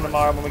who's around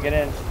tomorrow when we get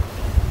in.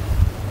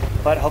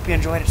 But hope you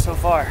enjoyed it so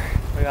far.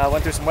 We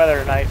went through some weather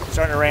tonight. It's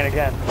starting to rain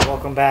again.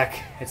 Welcome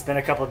back. It's been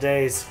a couple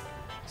days.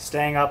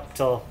 Staying up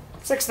till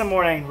 6 in the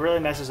morning really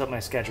messes up my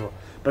schedule.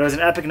 But it was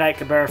an epic night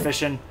Cubera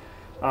fishing.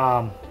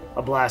 A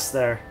blast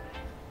there.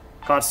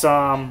 Caught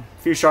some.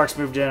 A few sharks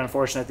moved in,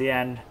 unfortunately, at the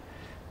end.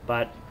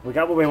 But we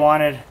got what we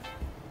wanted.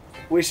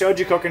 We showed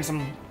you cooking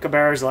some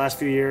Cuberas the last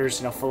few years.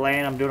 You know,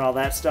 filleting them, doing all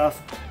that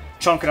stuff.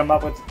 Chunking them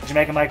up with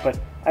Jamaican Mike. But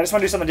I just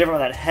want to do something different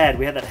with that head.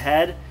 We had that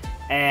head,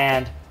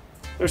 and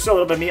there's still a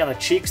little bit of meat on the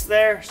cheeks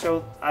there.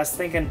 So I was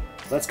thinking,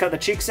 let's cut the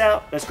cheeks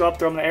out. Let's go up,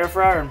 throw them in the air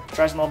fryer, and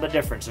try something a little bit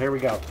different. So here we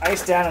go.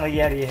 Ice down in the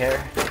Yeti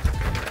here.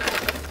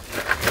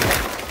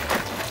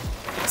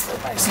 It's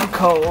nice and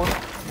cold.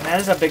 And that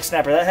is a big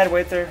snapper. That head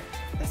weight there,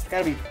 that's got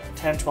to be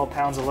 10, 12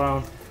 pounds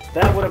alone.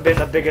 That would have been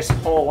the biggest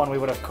whole one we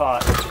would have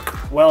caught.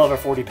 Well over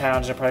 40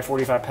 pounds, and probably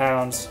 45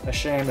 pounds. A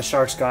shame the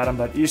sharks got him,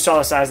 but you saw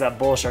the size of that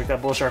bull shark.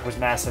 That bull shark was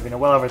massive, you know,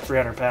 well over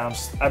 300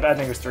 pounds. I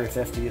think it was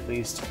 350 at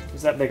least. It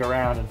was that big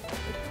around. And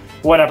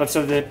whatnot, but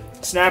so the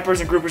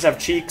snappers and groupers have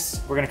cheeks.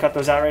 We're gonna cut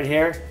those out right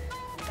here.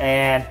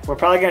 And we're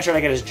probably gonna try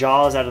to get his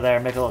jaws out of there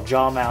and make a little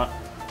jaw mount.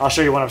 I'll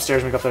show you one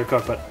upstairs when we go up there to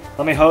cook, but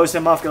let me hose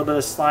him off, get a little bit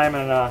of slime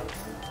and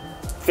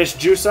fish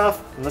juice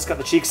off, and let's cut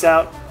the cheeks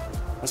out.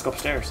 Let's go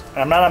upstairs. And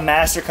I'm not a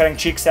master cutting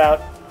cheeks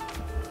out.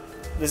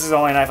 This is the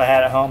only knife I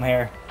had at home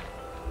here.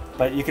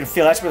 But you can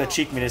feel that's where the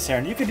cheek meat is here.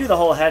 And you can do the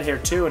whole head here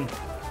too, and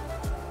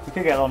you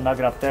can get a little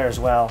nugget up there as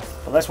well.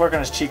 But let's work on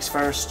his cheeks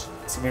first.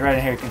 It's gonna be right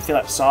in here. You can feel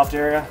that soft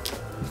area.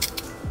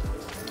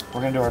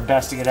 We're gonna do our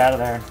best to get out of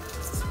there.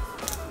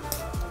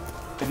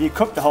 If you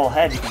cook the whole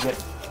head, you can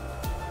get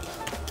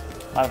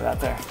a lot of it out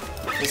there.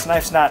 This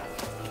knife's not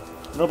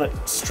a little bit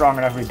strong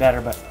enough to be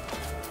better, but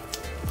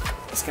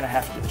it's gonna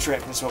have to do the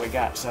trick. This is what we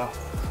got. So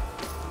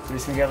we're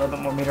just gonna get a little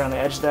bit more meat around the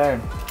edge there.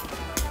 And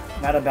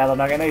not a bad little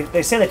nugget. And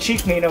they say the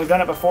cheek meat, you know, we've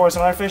done it before with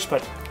some other fish,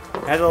 but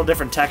it has a little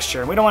different texture.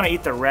 And we don't want to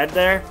eat the red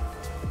there,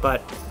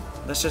 but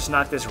let's just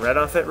knock this red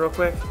off it real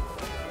quick.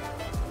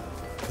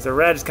 Because the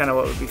red is kind of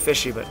what would be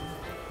fishy, but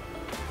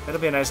it'll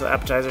be a nice little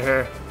appetizer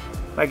here.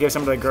 Might give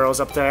some of the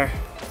girls up there.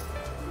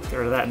 Get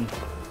rid of that, and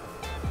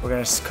we're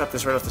gonna cut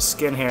this right off the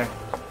skin here.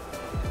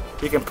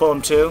 You can pull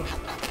them too.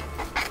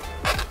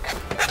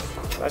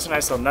 That's a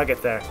nice little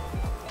nugget there.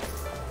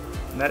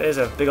 And that is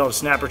a big old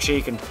snapper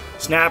cheek, and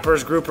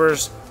snappers,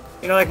 groupers,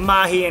 you know, like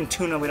mahi and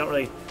tuna, we don't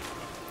really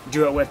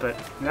do it with, but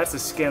that's the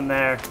skin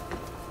there.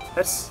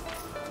 That's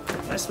a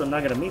nice little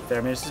nugget of meat there.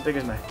 I mean, it's as big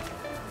as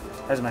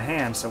my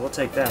hand, so we'll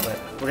take that, but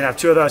we're gonna have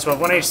 2 of those. So we'll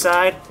have one each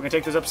side. We're gonna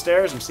take those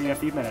upstairs and see you in a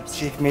few minutes.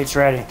 Cheek meat's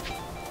ready.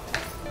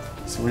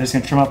 So we're just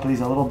gonna trim up these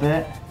a little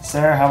bit.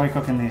 Sarah, how are we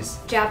cooking these?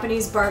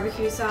 Japanese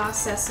barbecue sauce,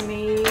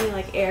 sesame,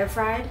 like air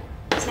fried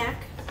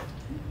snack.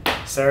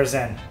 Sarah's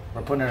in.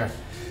 We're putting her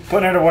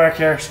to work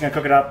here. She's gonna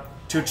cook it up.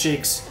 2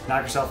 cheeks,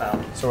 knock yourself out.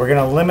 So we're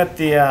gonna limit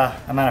the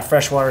amount of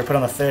fresh water we put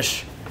on the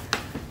fish.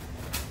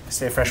 They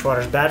say fresh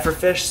water is bad for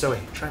fish, so we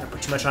try not to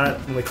put too much on it.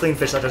 When we clean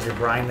fish, sometimes we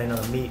brine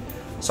the meat,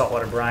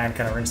 saltwater brine,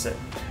 kind of rinse it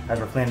as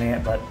we're cleaning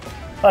it. But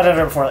I've done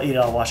it before I eat it,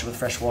 I'll wash it with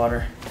fresh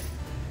water.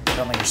 I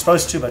don't think you're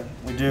supposed to, but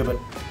we do. But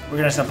we're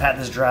gonna just pat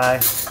this dry.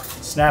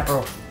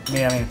 Snapper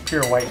meat, I mean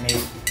pure white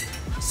meat.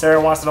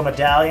 Sarah wants little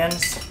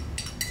medallions,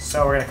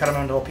 so we're gonna cut them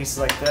into little pieces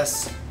like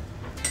this,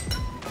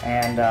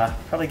 and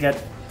probably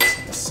get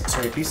 6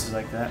 or 8 pieces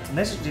like that. And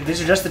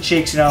these are just the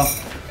cheeks, you know.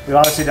 We've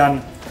obviously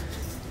done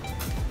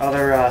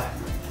other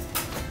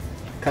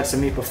cuts of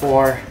meat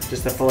before,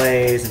 just the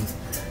fillets and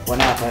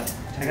whatnot, but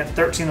I got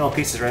 13 little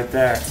pieces right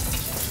there.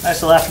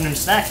 Nice little afternoon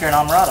snack here in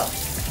Almirado.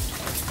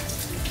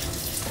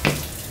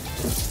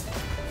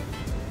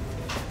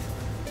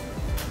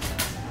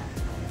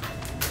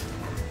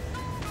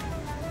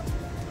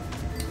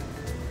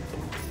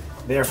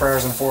 The air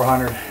fryer's on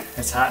 400.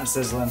 It's hot and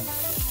sizzling.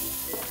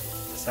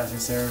 Sassy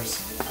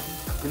Sarah's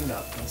cleaned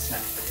up. Let's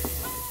snack.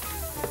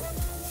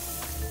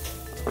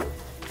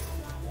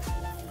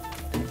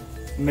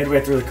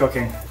 Midway through the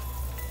cooking,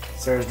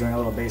 Sarah's doing a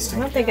little basting.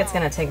 I don't think it's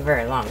gonna take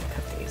very long to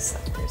cook these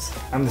suckers.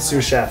 I'm the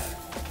sous chef.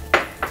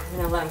 I'm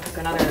gonna let them cook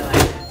another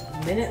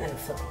like minute and then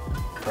flip.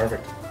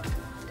 Perfect.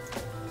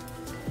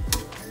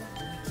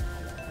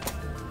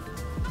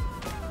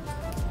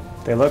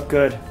 They look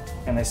good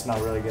and they smell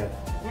really good.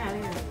 Yeah, I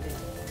think they're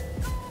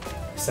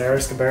good.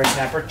 Sarah's Cubera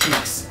Snapper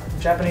cheeks.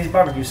 Japanese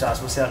barbecue sauce.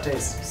 We'll see how it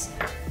tastes.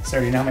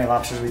 Sarah, do you know how many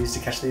lobsters we used to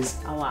catch these?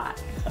 A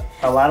lot.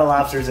 A lot of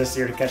lobsters this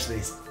year to catch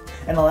these.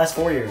 In the last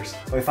 4 years.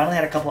 But we finally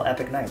had a couple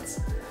epic nights.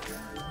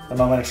 The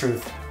moment of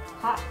truth.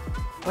 Hot.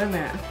 Wait a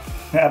minute.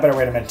 I better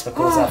wait a minute till it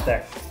cools off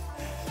there.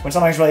 When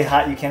something's really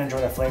hot, you can't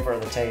enjoy the flavor or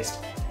the taste.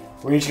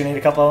 We're each gonna eat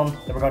a couple of them,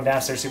 then we're going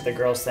downstairs to see what the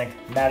girls think.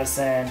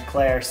 Madison,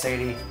 Claire,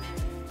 Sadie,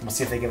 and we'll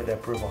see if they give it the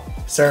approval.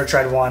 Sarah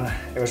tried one,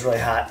 it was really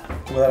hot.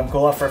 We'll let them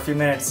cool off for a few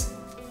minutes,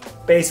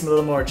 baste them with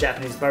a little more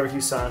Japanese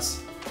barbecue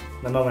sauce.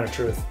 The moment of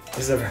truth.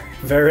 This is a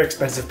very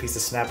expensive piece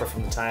of snapper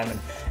from the time and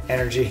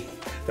energy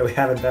that we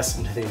have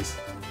invested into these.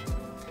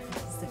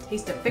 It's the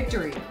taste of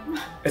victory.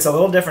 It's a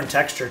little different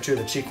texture too,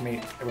 the cheek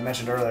meat that we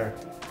mentioned earlier.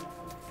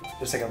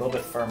 Just like a little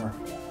bit firmer.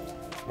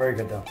 Very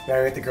good though.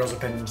 Gotta get the girls'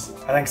 opinions.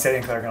 I think Sadie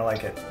and Claire are gonna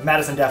like it.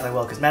 Madison definitely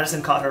will, because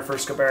Madison caught her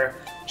first Cubera.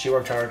 She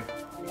worked hard.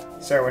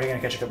 Sarah, when are you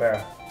gonna catch a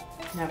Cubera?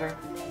 Never.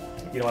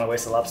 You don't wanna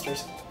waste the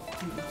lobsters?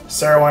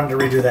 Sarah wanted to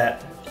redo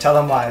that. Tell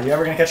them why. Are you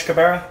ever gonna catch a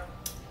Cubera?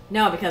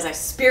 No, because I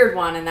speared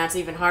one and that's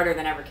even harder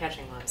than ever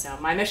catching one. So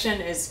my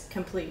mission is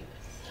complete.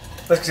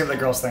 Let's see what the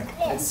girls think.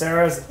 It's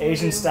Sarah's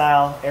Asian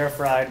style, air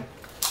fried,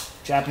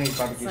 Japanese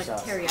barbecue It's like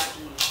sauce.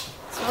 teriyaki.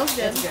 Smells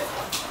good. It's good.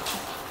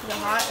 Is it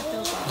hot? It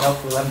feels hot.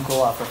 Nope, we let them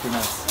cool off for a few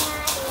minutes.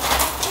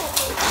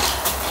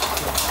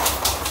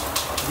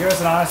 Give us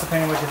an honest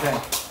opinion what you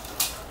think.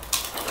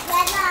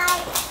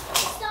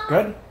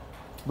 Good?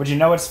 Would you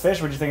know it's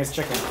fish? Would you think it's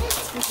chicken?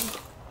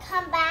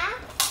 Come back.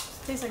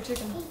 Tastes like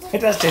chicken. It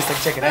does taste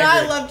like chicken. And I I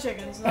agree. love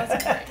chicken, so that's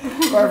okay.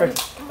 Perfect.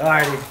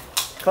 Alrighty.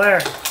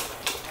 Claire,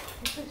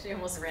 She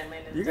almost ran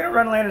landed. you gonna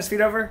run Landon's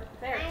feet over?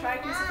 There, try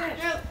a piece of fish.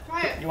 Yeah,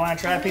 try it. You wanna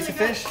try a piece of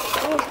fish?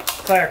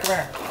 Claire, come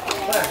here.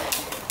 Claire.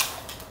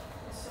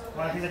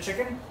 Want a piece of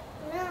chicken?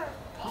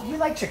 No. You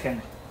like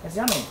chicken. It's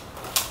yummy.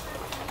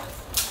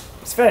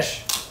 It's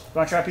fish. You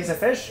wanna try a piece of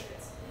fish?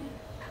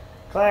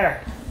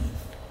 Claire.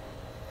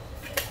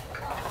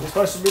 You're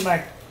supposed to be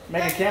make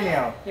a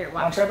cameo. Here,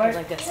 Wanna watch. try a bite?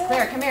 Like this.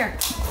 Claire, come here.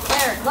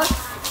 Claire, look.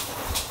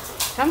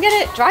 Come get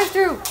it. Drive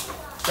through.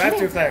 Drive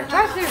through, Claire.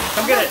 Drive through.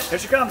 Come get it. There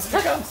she comes. Here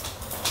she comes.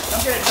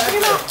 Come get it. Open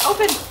your Drive mouth. through.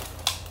 Open.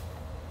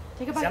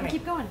 Take a bite Yummy. and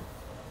keep going.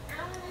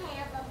 I want to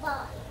have a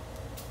bite.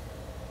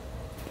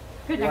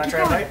 Good, You now wanna keep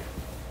try a going. bite?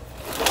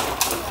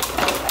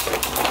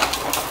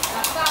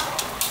 Stop.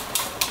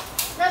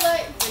 Red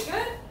light. Is it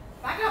good?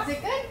 Back up. Is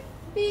it good?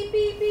 Beep,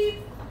 beep, beep.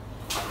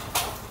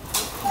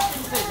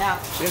 Spit it out.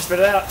 She didn't spit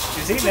it out.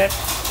 She's eating it.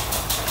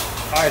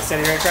 All right,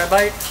 Sadie, you ready to try a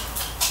bite?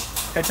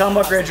 Okay, tell them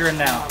what grade you're in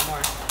now.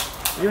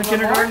 You in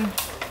kindergarten?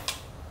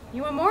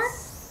 You want more?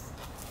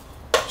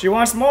 She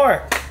wants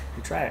more.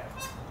 You try it.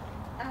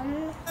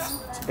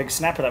 It's a big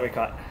snapper that we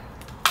caught.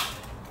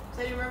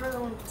 So you remember the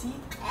one with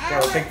teeth? Yeah,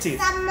 with big teeth.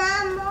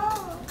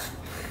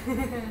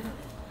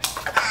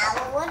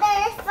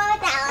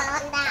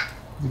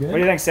 What do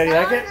you think, Sadie? You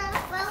like it?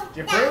 Do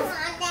you approve?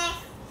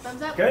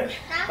 Thumbs up. Good?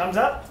 Thumbs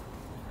up?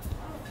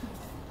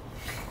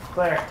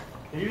 Claire,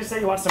 did you just say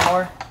you want some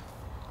more?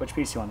 Which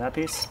piece you want? That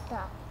piece?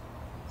 Yeah.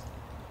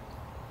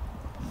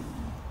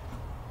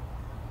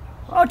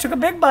 Oh, took a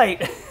big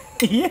bite.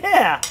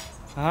 Yeah.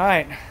 All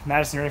right,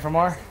 Madison, you ready for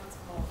more?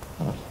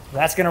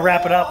 That's gonna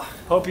wrap it up.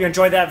 Hope you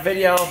enjoyed that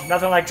video.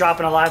 Nothing like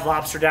dropping a live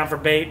lobster down for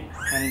bait.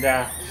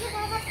 And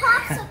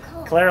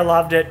Claire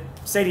loved it.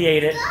 Sadie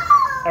ate it.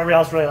 Everybody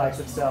else really likes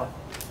it still.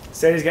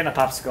 Sadie's getting a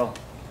popsicle.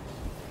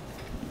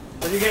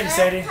 What are you getting,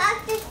 Sadie?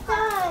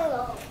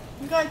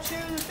 You gotta chew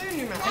the food in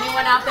your mouth.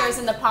 Anyone out there is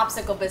in the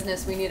popsicle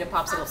business, we need a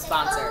popsicle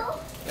sponsor.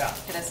 Yeah.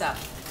 Hit us up.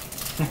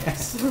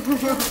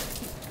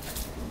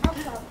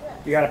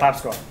 You got a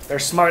popsicle. They're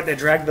smart. They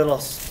drag the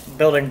little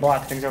building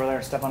block things over there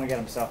and step on to get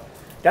them. So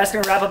that's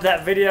going to wrap up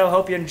that video.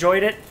 Hope you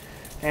enjoyed it.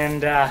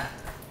 And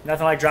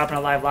nothing like dropping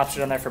a live lobster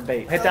down there for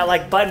bait. Hit that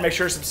like button. Make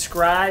sure to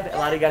subscribe. A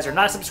lot of you guys are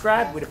not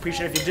subscribed. We'd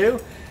appreciate it if you do.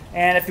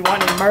 And if you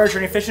want any merge or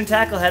any fishing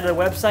tackle, head to the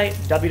website,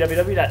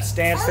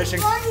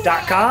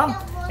 www.stanzfishing.com.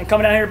 And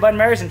come down here to Bud and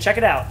Mary's and check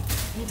it out.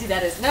 You do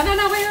that is no,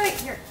 wait,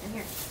 here, in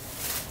here.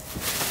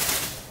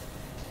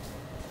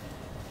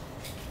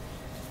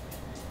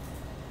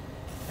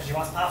 Because she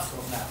wants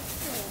popsicles now.